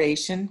includes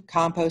aeration,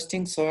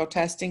 composting, soil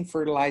testing,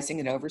 fertilizing,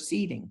 and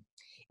overseeding.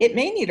 It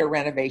may need a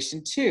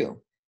renovation too.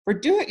 For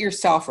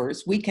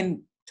do-it-yourselfers, we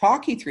can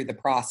talk you through the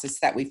process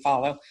that we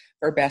follow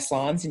for Best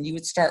Lawns, and you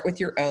would start with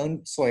your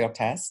own soil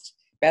test.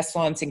 Best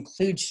Lawns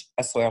includes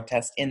a soil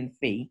test in the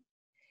fee,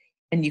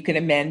 and you can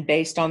amend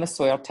based on the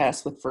soil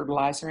test with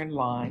fertilizer and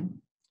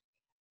lime.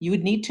 You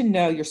would need to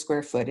know your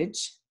square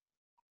footage,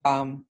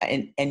 and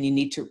you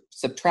need to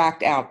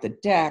subtract out the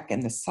deck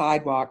and the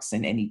sidewalks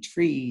and any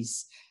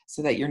trees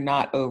so that you're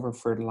not over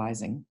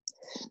fertilizing.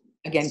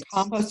 Again,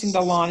 composting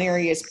the lawn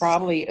area is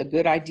probably a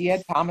good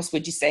idea. Thomas,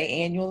 would you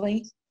say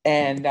annually?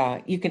 And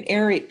you can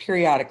aerate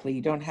periodically.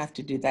 You don't have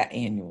to do that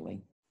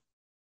annually.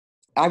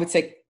 I would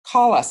say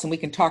call us and we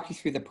can talk you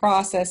through the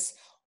process,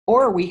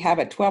 or we have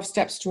a 12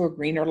 Steps to a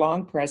Greener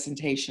Lawn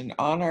presentation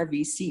on our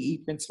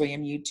VCE-Prince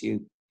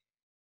YouTube.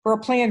 For a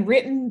plan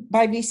written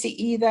by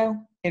VCE, though,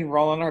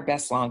 enroll in our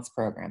Best Lawns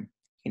program.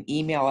 You can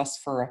email us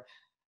for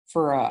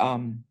a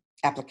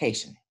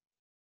application.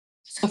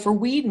 So for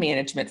weed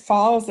management,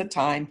 fall is the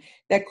time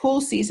that cool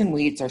season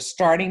weeds are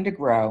starting to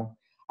grow.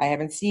 I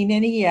haven't seen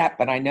any yet,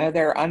 but I know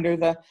they're under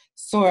the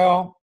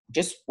soil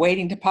just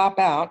waiting to pop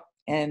out.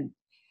 And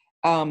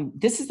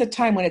this is the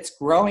time when it's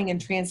growing and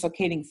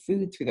translocating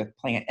food through the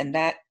plant, and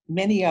that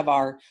many of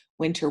our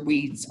winter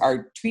weeds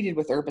are treated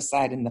with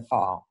herbicide in the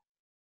fall.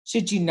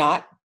 Should you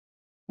not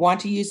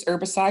want to use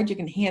herbicide, you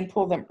can hand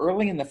pull them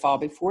early in the fall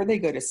before they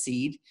go to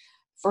seed.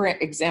 For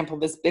example,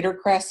 this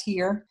bittercress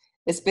here,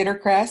 this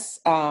bittercress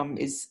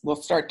will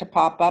start to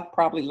pop up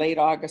probably late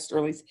August,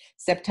 early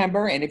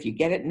September. And if you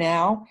get it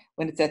now,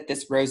 when it's at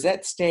this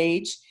rosette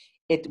stage,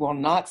 it will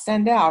not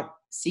send out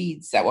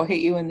seeds that will hit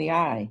you in the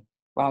eye.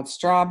 Wild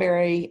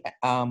strawberry,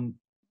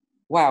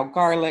 wild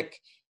garlic,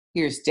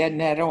 here's dead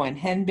nettle and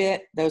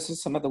henbit. Those are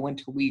some of the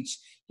winter weeds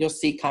you'll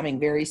see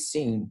coming very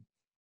soon.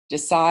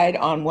 Decide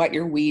on what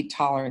your weed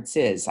tolerance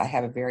is. I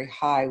have a very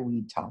high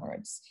weed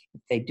tolerance.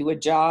 If they do a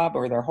job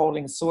or they're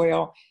holding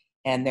soil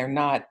and they're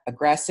not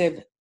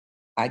aggressive,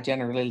 I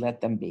generally let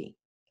them be.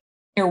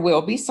 There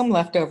will be some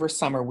leftover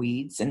summer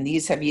weeds, and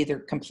these have either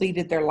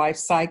completed their life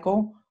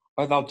cycle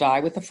or they'll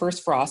die with the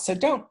first frost. So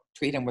don't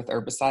treat them with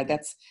herbicide.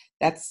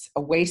 That's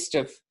a waste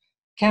of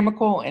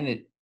chemical,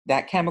 and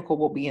that chemical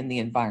will be in the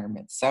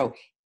environment. So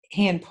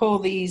hand pull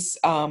these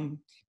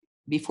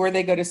before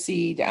they go to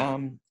seed.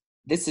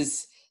 This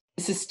is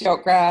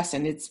stilt grass,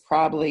 and it's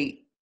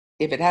probably,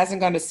 if it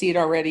hasn't gone to seed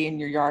already in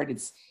your yard,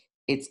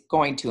 it's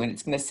going to, and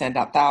it's going to send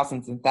out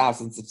thousands and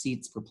thousands of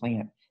seeds per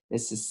plant.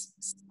 This is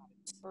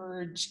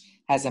spurge,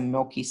 has a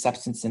milky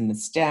substance in the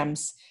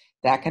stems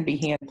that can be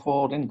hand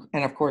pulled, and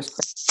of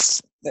course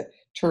the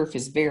turf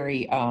is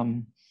very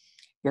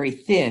very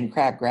thin.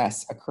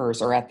 Crabgrass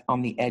occurs or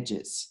on the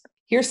edges.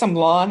 Here's some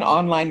lawn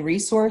online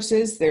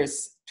resources.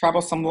 There's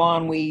troublesome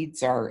lawn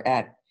weeds are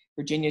at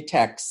Virginia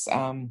Tech's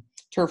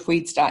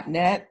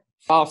turfweeds.net.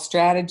 Fall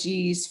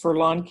strategies for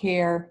lawn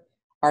care,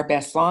 our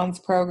Best Lawns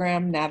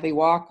program, Natalie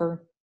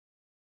Walker.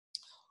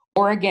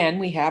 Or again,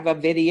 we have a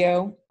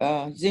video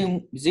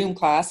Zoom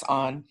class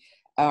on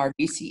our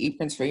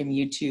VCE-Prince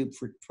YouTube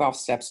for 12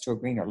 Steps to a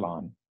Greener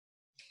Lawn.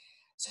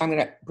 So I'm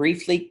going to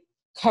briefly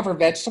cover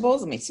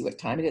vegetables. Let me see what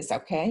time it is.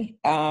 Okay.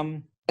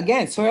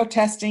 Again, soil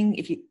testing.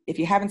 If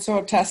you haven't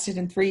soil tested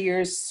in 3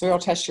 years, soil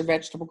test your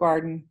vegetable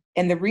garden.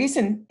 And the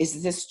reason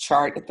is this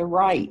chart at the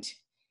right.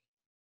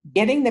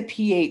 Getting the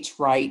pH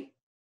right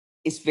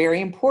is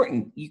very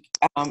important.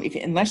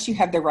 Unless you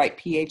have the right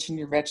pH in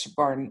your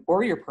vegetable garden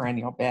or your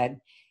perennial bed,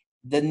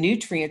 the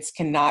nutrients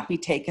cannot be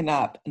taken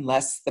up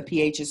unless the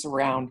pH is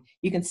around.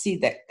 You can see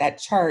that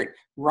chart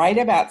right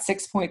about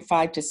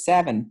 6.5 to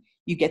 7,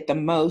 you get the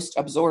most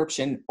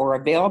absorption or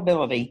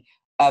availability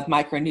of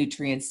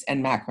micronutrients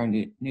and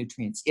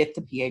macronutrients if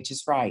the pH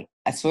is right.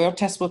 A soil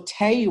test will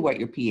tell you what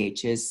your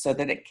pH is so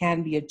that it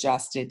can be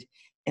adjusted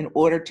in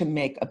order to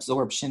make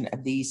absorption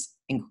of these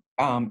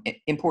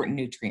important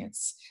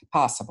nutrients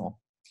possible.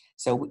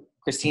 So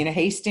Christina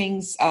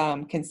Hastings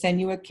can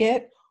send you a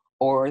kit,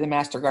 or the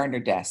Master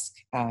Gardener desk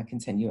can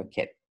send you a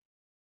kit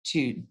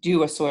to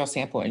do a soil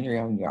sample in your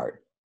own yard.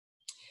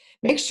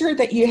 Make sure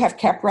that you have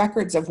kept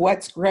records of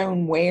what's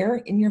grown where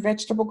in your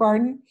vegetable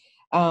garden.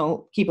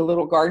 Keep a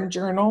little garden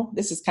journal.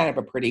 This is kind of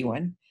a pretty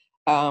one.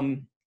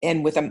 And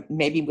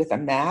maybe with a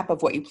map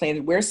of what you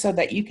planted where, so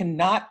that you can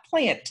not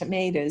plant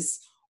tomatoes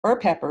or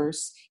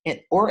peppers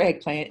or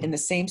eggplant in the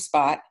same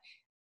spot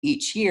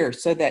each year,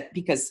 so that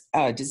because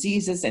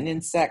diseases and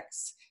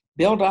insects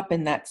build up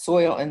in that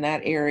soil in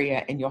that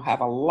area, and you'll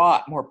have a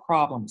lot more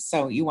problems.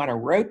 So you want to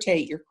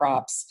rotate your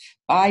crops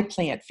by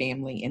plant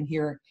family. And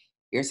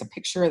here's a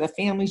picture of the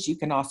families. You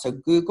can also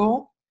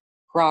Google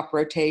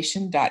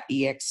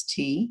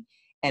croprotation.ext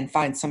and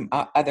find some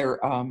other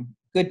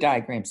good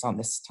diagrams on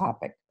this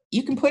topic.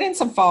 You can put in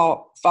some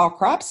fall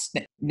crops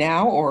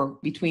now, or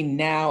between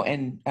now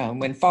and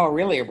when fall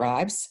really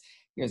arrives.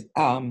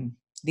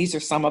 These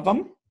are some of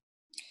them.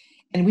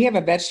 And we have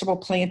a vegetable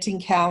planting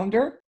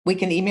calendar. We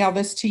can email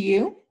this to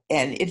you,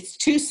 and it's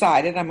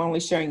two-sided. I'm only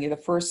showing you the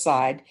first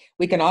side.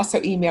 We can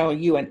also email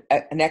you an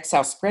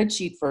Excel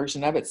spreadsheet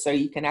version of it, so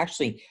you can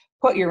actually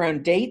put your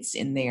own dates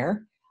in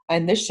there.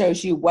 And this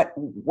shows you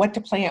what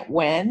to plant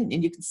when,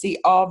 and you can see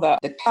all the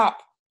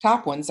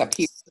top ones up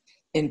here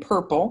in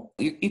purple.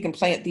 You can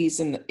plant these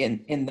in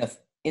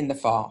the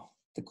fall,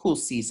 the cool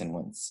season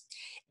ones.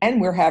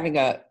 And we're having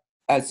a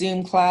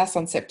Zoom class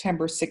on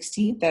September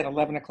 16th at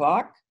 11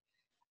 o'clock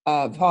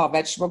of fall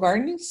vegetable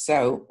gardening.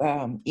 So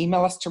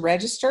email us to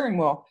register, and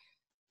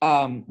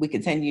we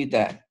can send you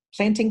the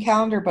planting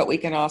calendar, but we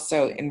can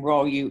also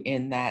enroll you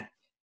in that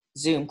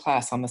Zoom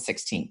class on the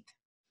 16th.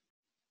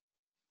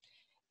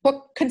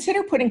 But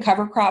consider putting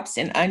cover crops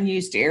in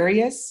unused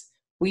areas.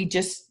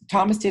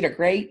 Thomas did a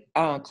great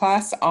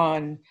class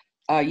on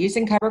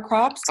using cover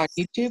crops on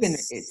YouTube, and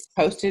it's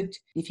posted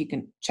if you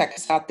can check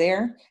us out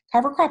there.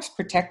 Cover crops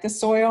protect the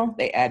soil,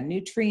 they add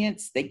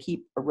nutrients, they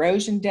keep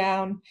erosion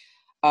down,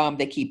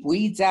 they keep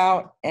weeds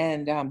out,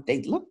 and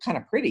they look kind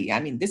of pretty. I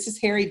mean, this is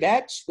hairy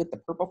vetch with the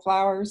purple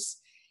flowers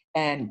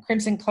and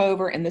crimson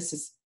clover, and this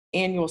is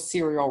annual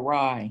cereal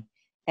rye.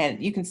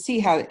 And you can see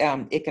how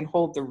it can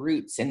hold the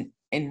roots and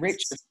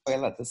enrich your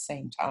soil at the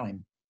same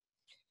time.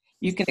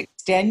 You can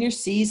extend your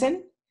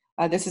season.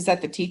 This is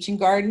at the Teaching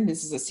Garden.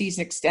 This is a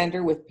season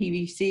extender with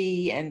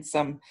PVC and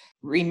some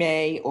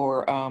remay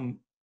or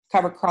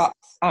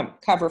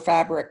cover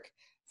fabric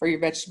for your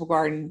vegetable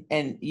garden,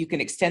 and you can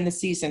extend the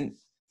season.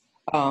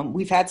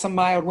 We've had some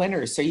mild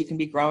winters, so you can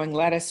be growing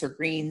lettuce or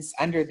greens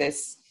under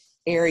this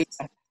area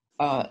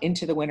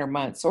into the winter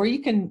months. Or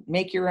you can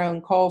make your own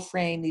cold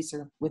frame. These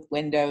are with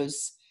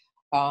windows,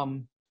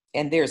 and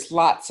there's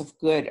lots of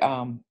good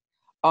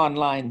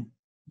online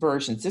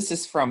versions. This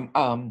is from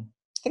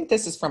I think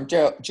this is from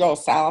Joel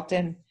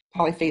Salatin,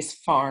 Polyface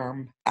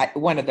Farm,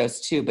 one of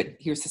those two, but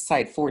here's the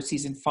site, Four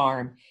Season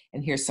Farm,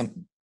 and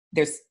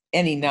there's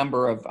any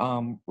number of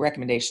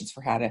recommendations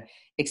for how to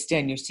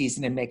extend your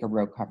season and make a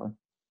row cover.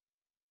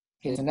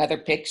 Here's another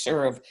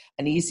picture of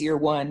an easier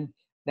one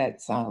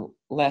that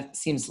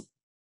seems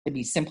to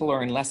be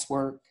simpler and less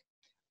work.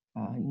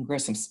 You can grow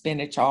some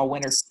spinach all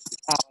winter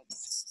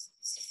salads.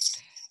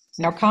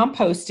 Now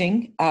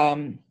composting,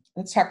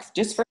 let's talk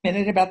just for a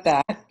minute about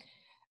that.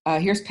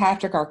 Here's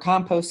Patrick, our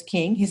compost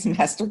king. He's a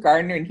master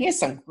gardener, and he has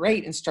some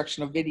great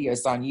instructional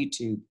videos on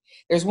YouTube.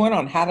 There's one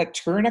on how to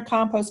turn a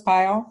compost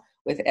pile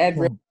with Ed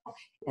Riddle,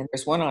 and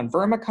there's one on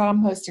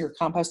vermicomposting or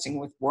composting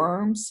with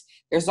worms.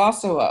 There's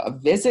also a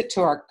visit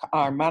to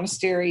our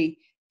monastery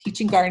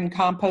teaching garden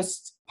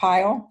compost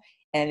pile,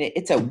 and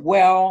it's a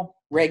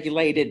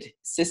well-regulated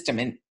system,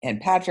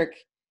 and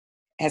Patrick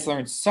has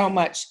learned so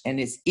much and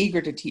is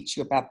eager to teach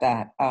you about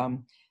that.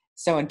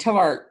 So until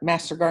our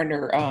Master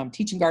Gardener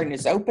teaching garden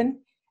is open,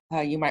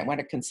 you might want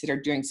to consider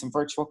doing some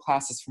virtual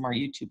classes from our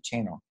YouTube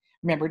channel.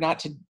 Remember not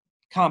to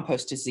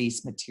compost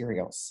diseased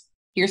materials.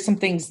 Here's some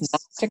things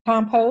not to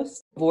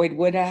compost. Avoid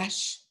wood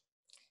ash.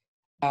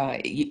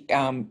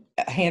 A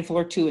handful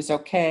or two is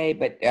okay,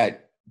 but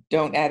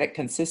don't add it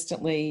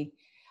consistently.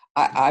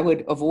 I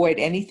would avoid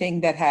anything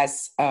that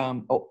has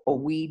a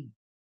weed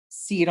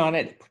seed on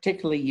it.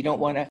 Particularly, you don't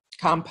want to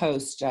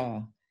compost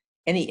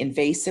any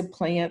invasive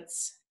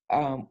plants.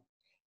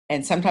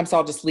 And sometimes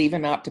I'll just leave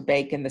them out to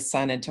bake in the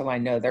sun until I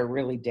know they're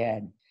really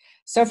dead.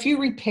 So a few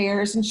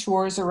repairs and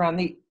chores around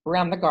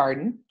the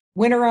garden.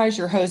 Winterize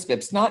your hose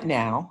bibs, not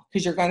now,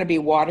 because you're going to be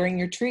watering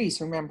your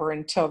trees, remember,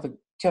 until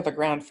the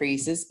ground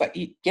freezes. But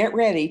you get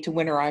ready to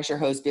winterize your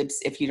hose bibs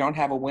if you don't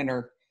have a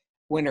winter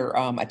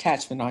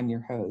attachment on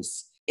your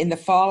hose. In the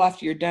fall,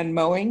 after you're done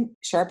mowing,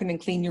 sharpen and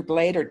clean your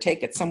blade or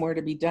take it somewhere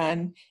to be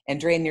done, and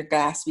drain your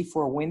grass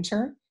before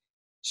winter.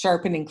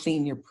 Sharpen and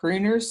clean your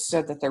pruners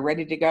so that they're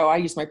ready to go. I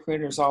use my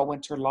pruners all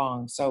winter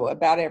long. So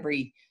about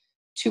every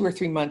 2 or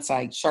 3 months,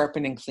 I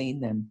sharpen and clean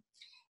them.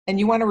 And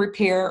you want to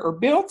repair or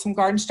build some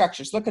garden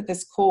structures. Look at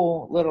this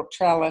cool little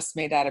trellis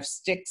made out of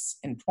sticks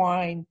and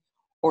twine,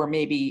 or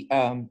maybe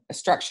a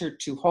structure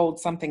to hold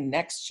something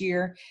next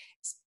year.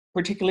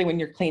 Particularly when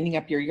you're cleaning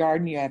up your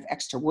yard and you have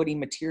extra woody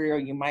material,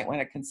 you might want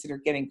to consider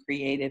getting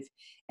creative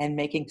and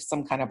making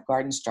some kind of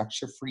garden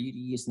structure for you to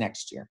use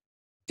next year.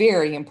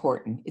 Very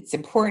important. It's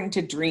important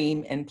to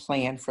dream and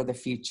plan for the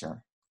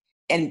future.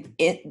 And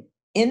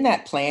in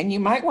that plan, you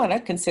might want to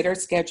consider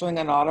scheduling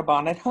an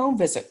Audubon at home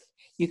visit.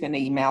 You can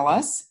email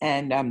us,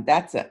 and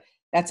that's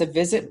a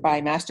visit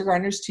by Master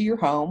Gardeners to your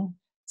home,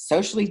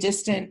 socially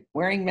distant,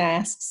 wearing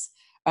masks,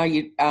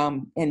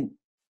 and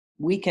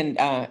we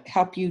can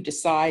help you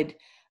decide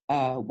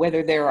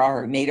whether there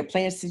are native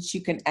plants that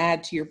you can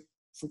add to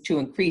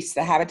increase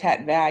the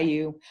habitat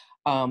value,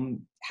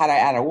 how to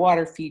add a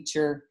water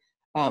feature.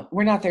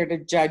 We're not there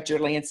to judge your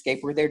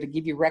landscape. We're there to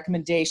give you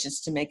recommendations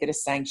to make it a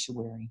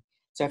sanctuary.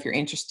 So if you're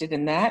interested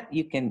in that,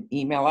 you can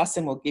email us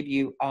and we'll give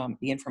you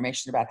the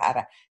information about how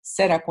to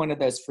set up one of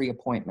those free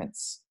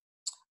appointments.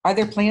 Are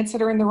there plants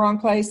that are in the wrong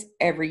place?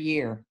 Every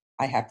year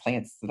I have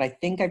plants that I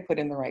think I put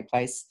in the right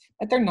place,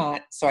 but they're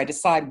not. So I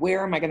decide,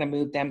 where am I going to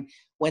move them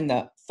when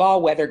the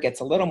fall weather gets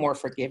a little more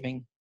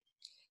forgiving?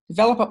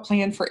 Develop a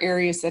plan for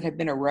areas that have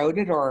been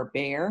eroded or are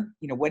bare.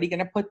 What are you going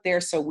to put there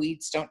so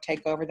weeds don't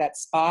take over that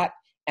spot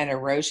and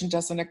erosion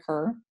doesn't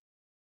occur?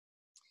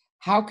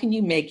 How can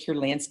you make your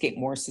landscape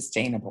more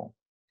sustainable?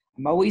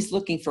 I'm always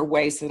looking for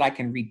ways that I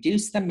can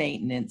reduce the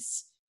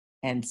maintenance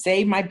and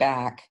save my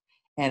back.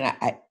 And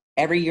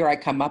every year I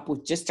come up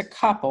with just a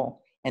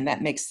couple, and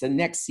that makes the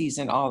next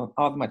season all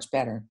much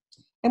better.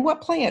 And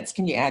what plants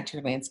can you add to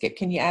your landscape?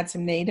 Can you add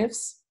some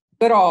natives?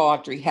 Good old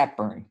Audrey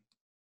Hepburn.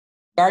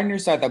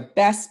 Gardeners are the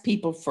best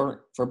people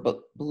for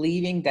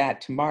believing that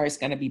tomorrow is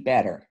going to be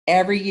better.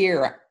 Every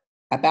year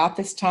about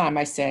this time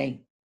I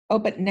say, oh,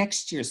 but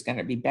next year's going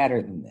to be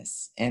better than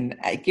this. And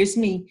it gives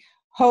me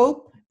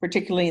hope,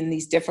 particularly in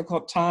these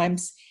difficult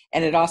times.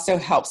 And it also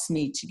helps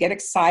me to get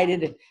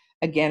excited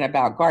again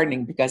about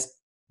gardening, because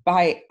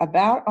by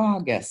about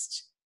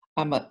August,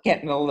 I'm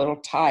getting a little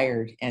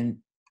tired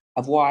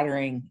of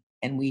watering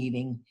and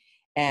weeding.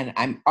 And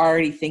I'm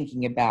already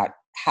thinking about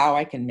how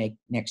I can make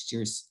next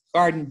year's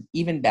garden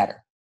even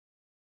better.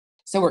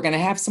 So we're going to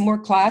have some more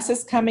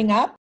classes coming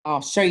up.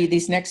 I'll show you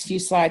these next few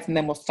slides and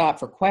then we'll stop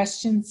for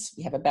questions.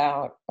 We have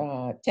about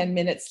 10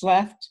 minutes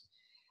left.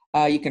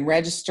 You can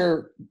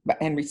register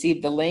and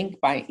receive the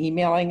link by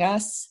emailing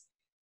us.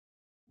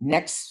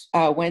 Next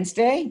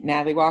Wednesday,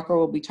 Natalie Walker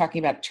will be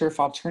talking about turf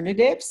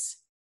alternatives.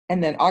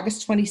 And then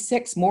August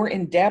 26th, more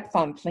in depth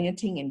on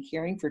planting and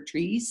caring for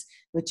trees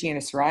with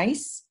Janice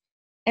Rice.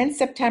 And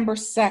September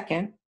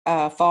 2nd,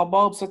 fall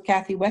bulbs with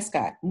Kathy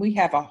Westcott. And we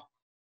have a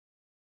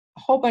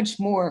whole bunch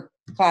more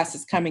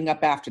classes coming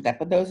up after that,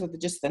 but those are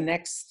just the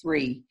next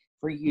 3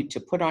 for you to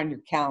put on your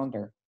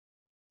calendar.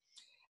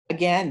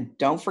 Again,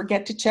 don't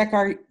forget to check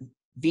our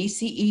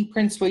VCE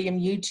Prince William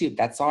YouTube.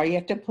 That's all you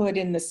have to put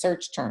in the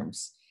search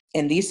terms.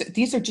 And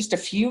these are just a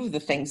few of the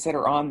things that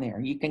are on there.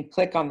 You can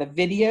click on the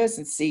videos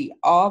and see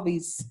all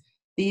these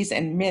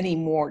and many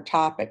more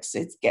topics.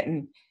 It's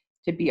getting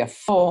to be a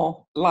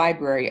full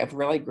library of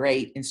really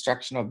great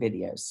instructional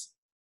videos.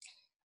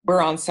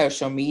 We're on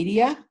social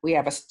media. We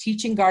have a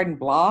teaching garden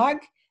blog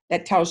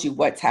that tells you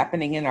what's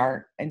happening in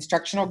our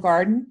instructional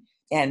garden.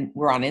 And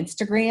we're on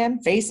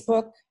Instagram,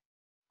 Facebook,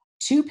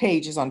 2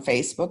 pages on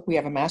Facebook. We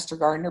have a Master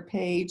Gardener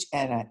page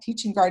and a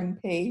Teaching Garden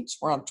page.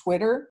 We're on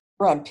Twitter.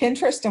 We're on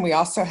Pinterest, and we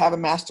also have a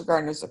Master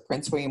Gardeners of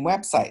Prince William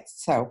website.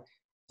 So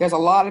there's a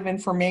lot of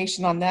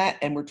information on that,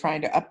 and we're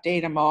trying to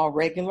update them all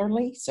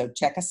regularly. So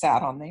check us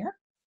out on there.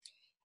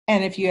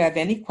 And if you have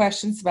any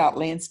questions about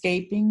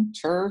landscaping,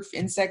 turf,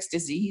 insects,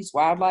 disease,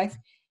 wildlife,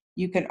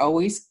 you can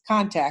always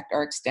contact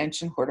our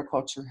Extension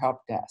Horticulture Help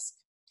Desk.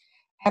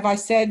 Have I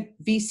said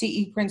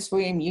VCE Prince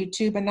William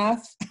YouTube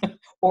enough?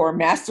 Or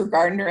Master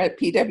Gardener at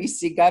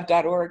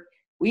pwcgov.org?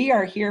 We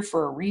are here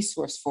for a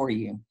resource for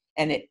you.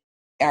 And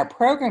our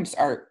programs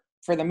are,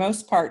 for the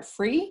most part,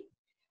 free.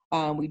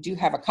 We do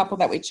have a couple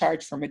that we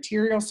charge for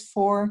materials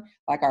for,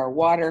 like our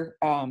water,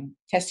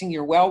 testing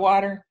your well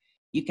water.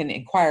 You can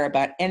inquire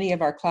about any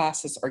of our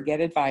classes or get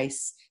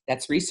advice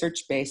that's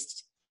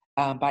research-based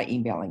by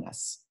emailing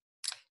us.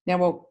 Now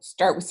we'll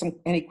start with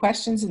any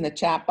questions in the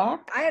chat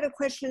box. I had a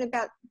question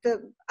about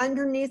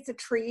underneath the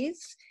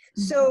trees.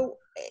 So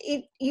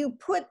you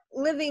put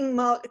living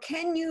mulch.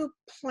 Can you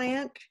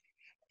plant?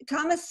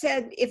 Thomas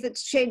said if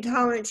it's shade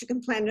tolerant, you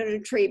can plant under a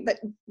tree. But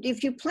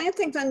if you plant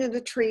things under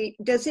the tree,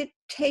 does it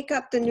take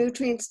up the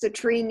nutrients the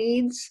tree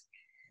needs?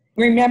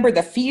 Remember,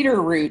 the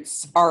feeder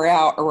roots are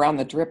out around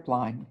the drip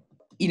line.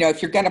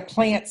 If you're going to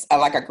plant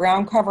like a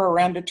ground cover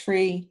around a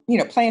tree,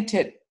 plant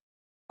it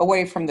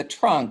away from the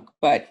trunk,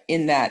 but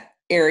in that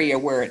area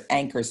where it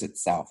anchors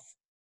itself.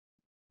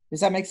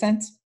 Does that make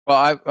sense?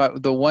 Well,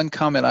 the one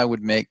comment I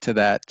would make to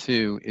that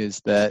too is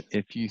that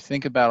if you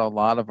think about a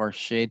lot of our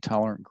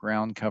shade-tolerant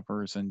ground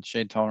covers and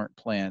shade-tolerant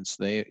plants,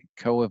 they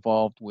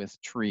co-evolved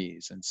with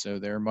trees, and so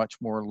they're much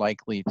more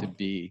likely to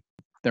be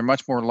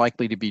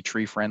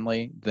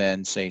tree-friendly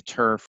than, say,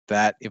 turf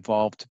that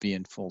evolved to be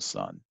in full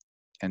sun.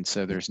 And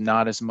so there's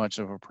not as much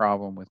of a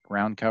problem with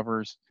ground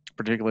covers,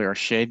 particularly our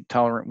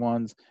shade-tolerant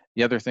ones.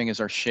 The other thing is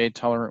our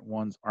shade-tolerant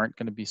ones aren't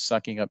going to be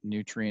sucking up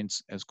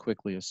nutrients as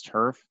quickly as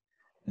turf.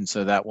 And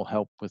so that will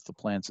help with the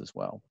plants as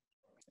well.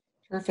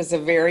 Turf is a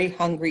very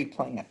hungry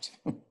plant.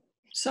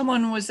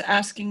 Someone was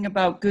asking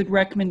about good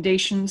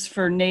recommendations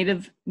for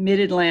native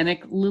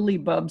mid-Atlantic lily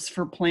bulbs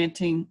for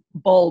planting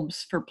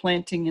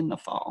in the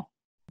fall.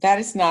 That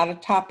is not a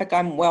topic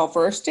I'm well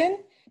versed in,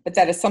 but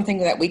that is something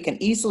that we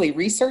can easily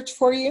research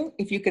for you.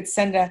 If you could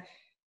send a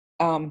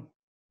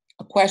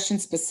question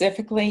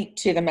specifically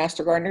to the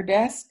Master Gardener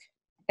desk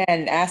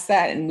and ask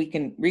that, and we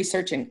can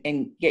research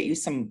and get you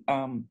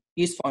some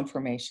useful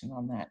information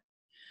on that.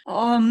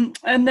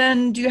 And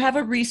then do you have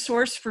a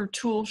resource for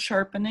tool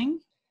sharpening?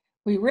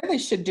 We really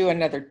should do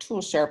another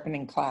tool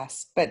sharpening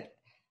class, but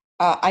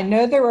I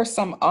know there are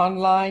some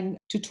online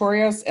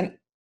tutorials, and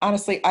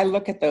honestly, I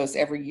look at those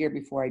every year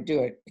before I do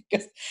it.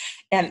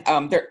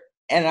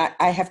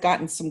 I have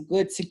gotten some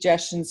good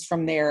suggestions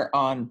from there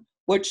on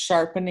which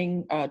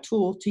sharpening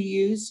tool to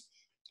use.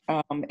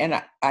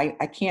 And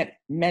I can't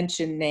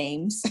mention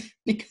names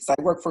because I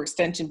work for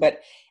Extension, but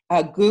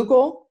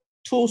Google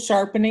tool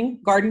sharpening,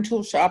 garden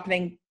tool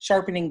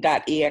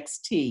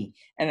sharpening.ext.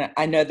 And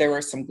I know there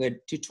are some good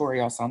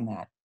tutorials on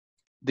that.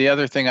 The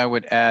other thing I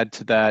would add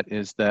to that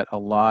is that a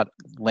lot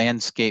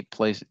landscape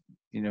places,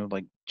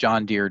 like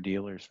John Deere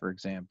dealers, for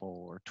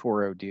example, or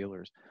Toro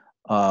dealers,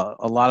 a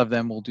lot of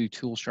them will do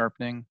tool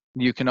sharpening.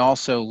 You can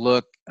also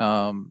look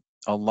a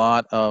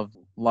lot of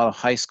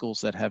high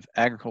schools that have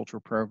agriculture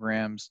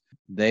programs.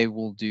 They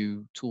will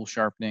do tool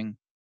sharpening.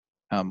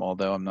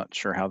 Although I'm not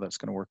sure how that's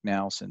going to work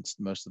now since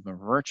most of them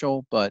are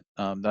virtual, but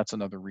that's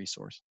another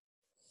resource.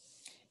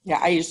 Yeah,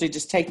 I usually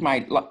just take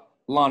my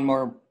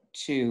lawnmower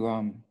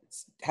to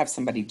have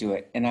somebody do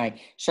it, and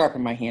I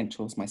sharpen my hand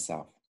tools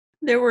myself.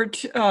 There were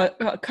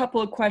a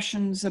couple of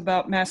questions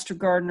about master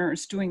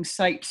gardeners doing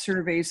site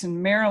surveys in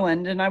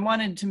Maryland, and I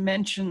wanted to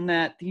mention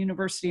that the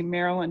University of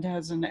Maryland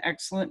has an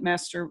excellent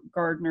master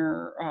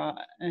gardener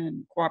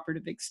and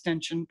cooperative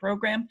extension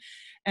program,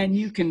 and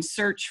you can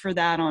search for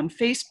that on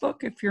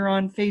Facebook. If you're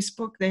on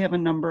Facebook, they have a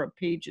number of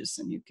pages,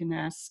 and you can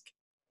ask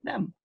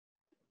them.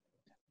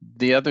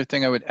 The other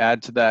thing I would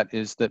add to that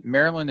is that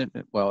Maryland,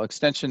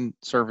 extension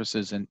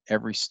services in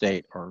every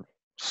state are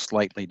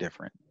slightly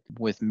different.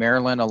 With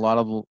Maryland, a lot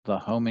of the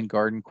home and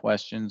garden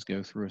questions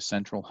go through a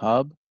central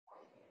hub,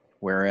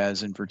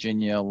 whereas in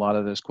Virginia, a lot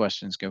of those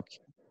questions go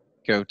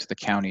to the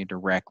county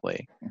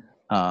directly.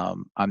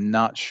 I'm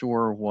not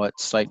sure what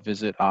site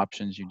visit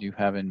options you do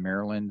have in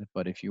Maryland,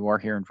 but if you are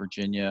here in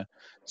Virginia,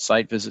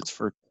 site visits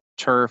for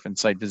turf and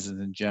site visits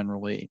in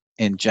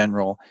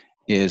general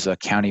is a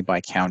county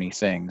by county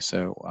thing.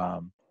 So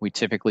we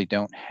typically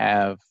don't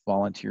have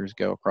volunteers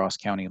go across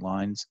county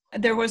lines.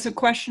 There was a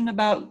question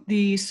about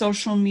the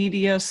social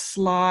media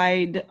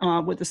slide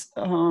with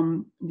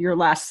your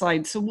last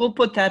slide. So we'll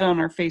put that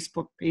on our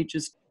Facebook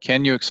pages.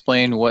 Can you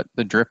explain what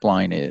the drip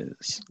line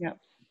is? Yeah.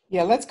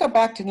 Yeah, let's go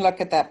back and look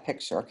at that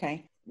picture,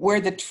 okay? Where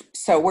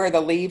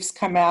the leaves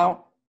come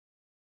out,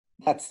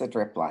 that's the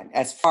drip line.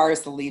 As far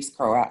as the leaves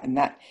grow out,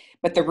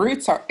 but the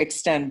roots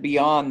extend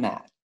beyond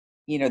that.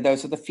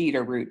 Those are the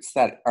feeder roots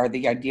that are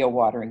the ideal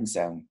watering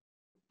zone.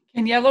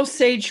 Can yellow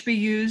sage be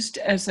used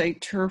as a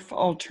turf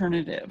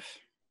alternative?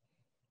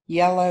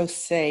 Yellow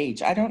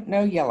sage. I don't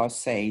know yellow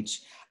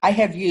sage. I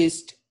have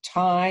used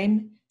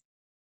thyme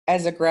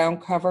as a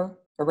ground cover,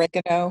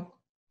 oregano,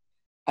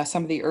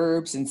 some of the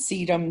herbs and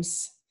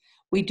sedums.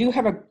 We do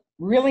have a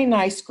really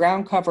nice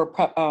ground cover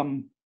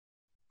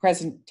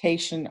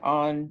presentation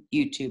on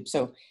YouTube,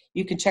 so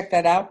you can check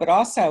that out. But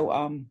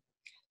also,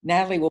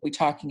 Natalie will be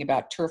talking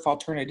about turf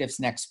alternatives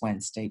next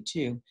Wednesday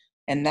too.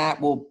 And that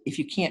will, if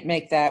you can't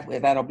make that,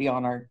 that'll be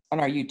on our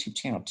YouTube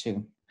channel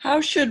too. How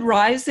should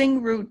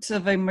rising roots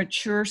of a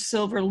mature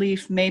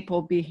silverleaf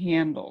maple be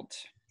handled?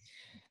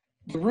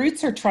 The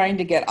roots are trying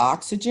to get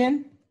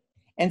oxygen.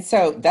 And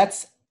so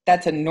that's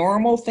a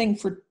normal thing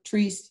for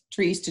trees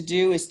to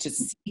do, is to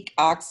seek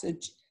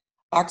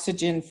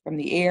oxygen from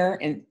the air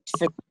and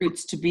for the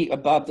roots to be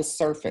above the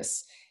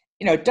surface.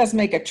 It does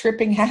make a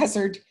tripping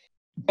hazard.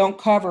 Don't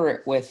cover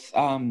it with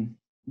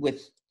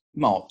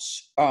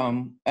mulch.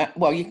 You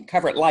can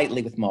cover it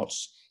lightly with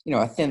mulch,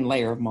 a thin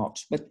layer of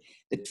mulch, but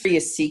the tree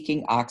is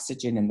seeking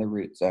oxygen in the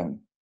root zone.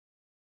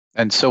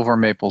 And silver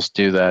maples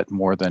do that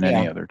more than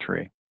any other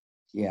tree.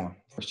 Yeah,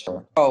 for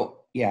sure.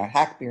 Oh, yeah,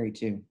 hackberry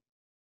too.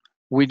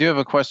 We do have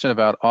a question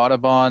about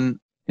Audubon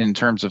in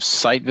terms of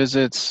site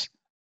visits.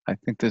 I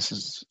think this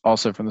is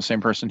also from the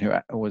same person who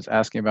was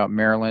asking about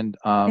Maryland.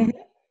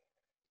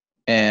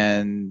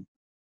 And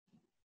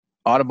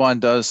Audubon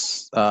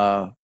does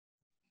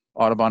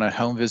Audubon at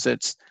home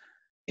visits.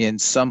 In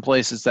some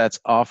places that's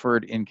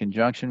offered in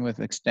conjunction with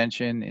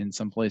extension. In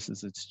some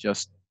places it's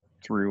just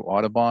through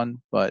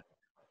Audubon. But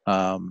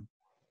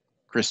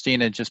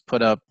Christina just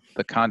put up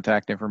the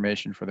contact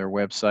information for their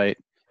website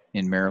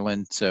in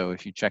Maryland. So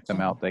if you check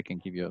them out, they can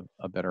give you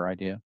a better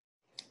idea.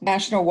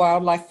 National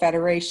Wildlife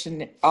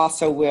Federation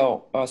also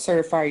will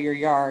certify your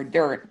yard.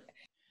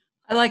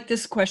 I like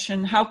this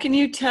question. How can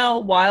you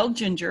tell wild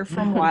ginger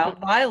from wild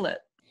violet?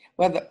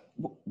 Well, the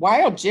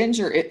wild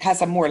ginger, it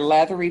has a more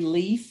leathery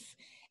leaf,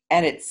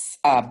 and it's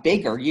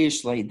bigger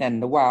usually than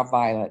the wild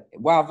violet.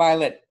 Wild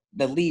violet,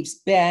 the leaves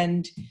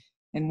bend,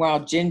 and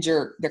wild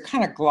ginger, they're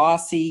kind of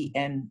glossy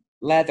and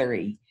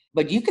leathery.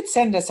 But you could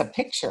send us a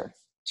picture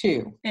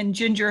too. And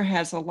ginger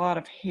has a lot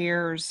of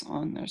hairs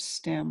on the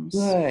stems.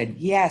 Good.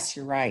 Yes,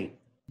 you're right.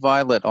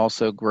 Violet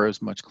also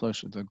grows much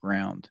closer to the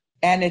ground.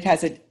 And it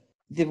has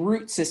the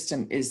root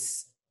system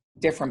is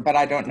different, but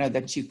I don't know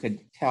that you could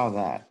tell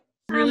that.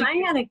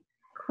 I had a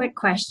quick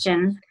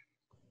question.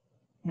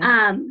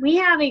 We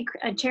have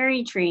a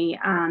cherry tree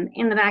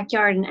in the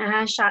backyard, and it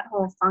has shot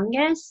hole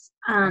fungus,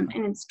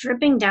 and it's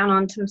dripping down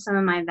onto some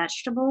of my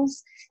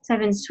vegetables. So I've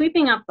been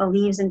sweeping up the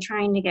leaves and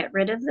trying to get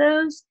rid of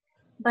those.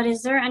 But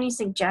is there any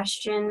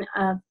suggestion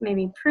of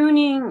maybe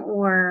pruning,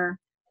 or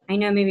I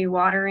know maybe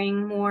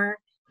watering more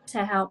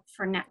to help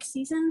for next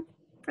season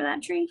for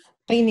that tree?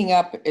 Cleaning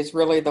up is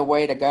really the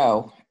way to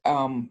go.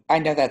 I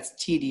know that's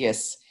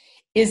tedious.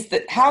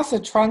 How's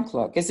the trunk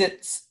look? Is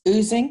it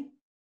oozing?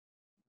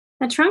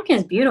 The trunk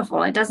is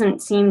beautiful. It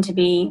doesn't seem to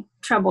be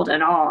troubled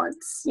at all.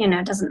 It's, you know,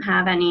 it doesn't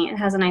have any, it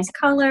has a nice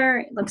color.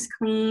 It looks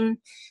clean.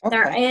 Okay.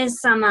 There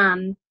is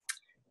some,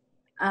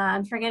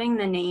 I'm forgetting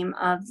the name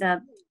of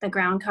the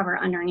ground cover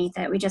underneath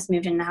it. We just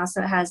moved in the house,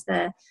 so it has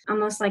the,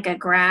 almost like a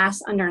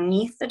grass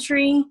underneath the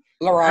tree.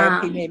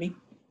 Liriope, maybe.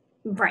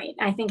 Right.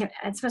 I think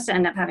it's supposed to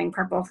end up having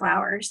purple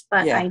flowers,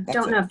 but Yeah, I that's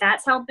don't it. know if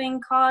that's helping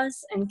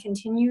cause and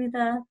continue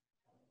the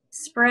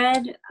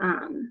spread.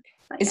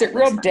 But Is yeah, it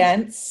looks real fine.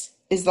 dense?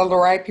 Is the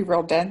liriope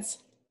real dense?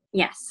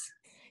 Yes.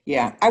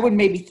 Yeah, I would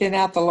maybe thin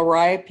out the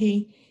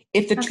liriope.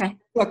 If the tree Okay.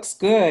 looks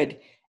good,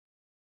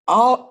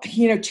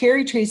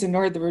 cherry trees in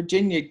Northern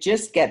Virginia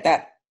just get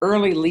that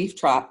early leaf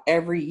drop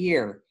every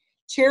year.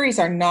 Cherries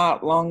are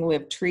not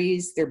long-lived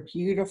trees. They're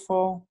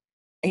beautiful.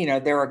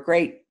 They're a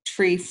great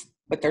tree,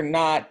 but they're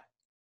not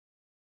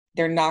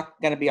going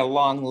to be a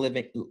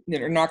long-living,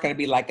 they're not going to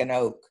be like an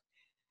oak.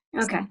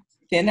 Okay.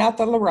 Thin out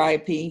the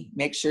liriope,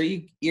 make sure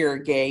you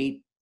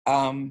irrigate,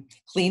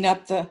 clean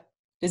up the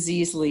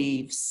diseased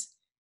leaves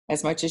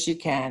as much as you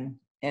can,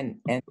 and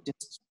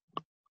just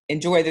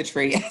enjoy the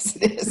tree as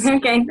it is.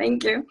 Okay.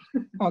 Thank you.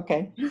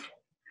 Okay.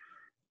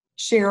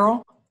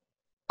 Cheryl,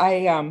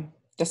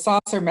 the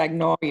saucer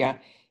magnolia,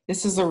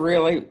 this is a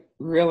really,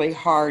 really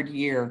hard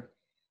year.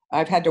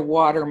 I've had to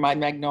water my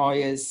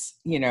magnolias,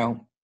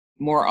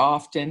 more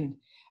often.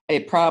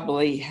 It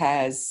probably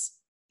has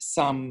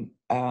some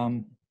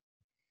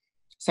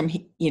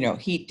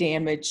heat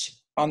damage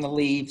on the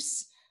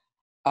leaves.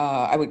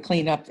 I would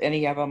clean up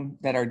any of them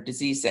that are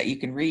diseased that you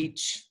can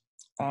reach,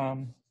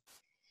 and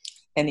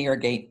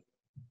irrigate.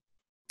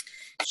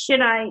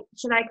 Should I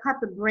cut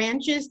the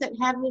branches that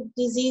have the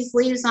diseased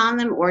leaves on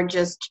them, or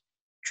just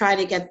try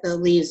to get the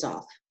leaves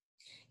off?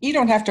 You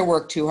don't have to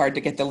work too hard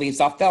to get the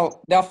leaves off.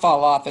 They'll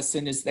fall off as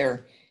soon as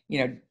they're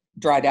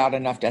dried out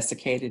enough,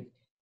 desiccated.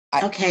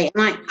 Okay,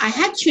 and I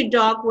had 2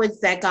 dogwoods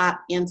that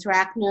got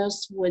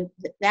anthracnose.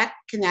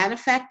 Can that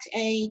affect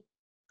a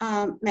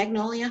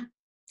magnolia?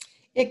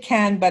 It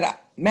can,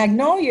 but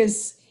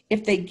magnolias,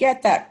 if they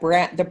get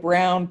the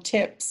brown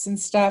tips and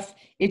stuff,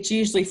 it's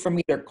usually from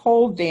either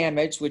cold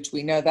damage, which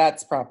we know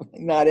that's probably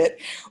not it,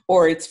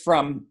 or it's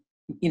from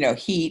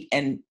heat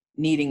and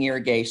needing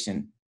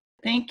irrigation.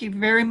 Thank you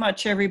very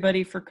much,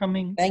 everybody, for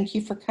coming. Thank you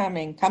for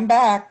coming. Come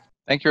back.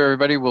 Thank you,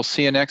 everybody. We'll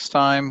see you next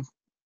time.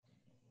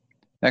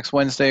 Next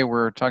Wednesday,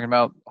 we're talking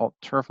about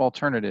turf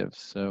alternatives.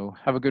 So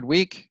have a good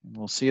week, and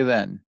we'll see you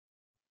then.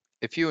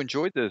 If you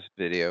enjoyed this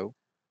video,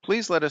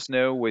 please let us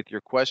know with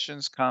your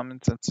questions,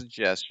 comments, and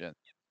suggestions.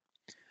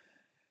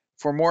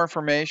 For more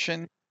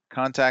information,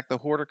 contact the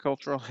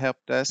Horticultural Help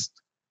Desk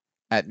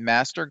at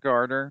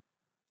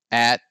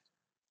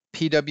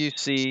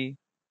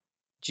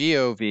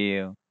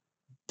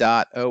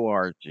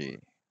mastergardener@pwcgov.org.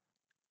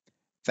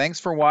 Thanks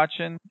for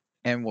watching,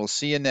 and we'll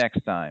see you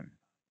next time.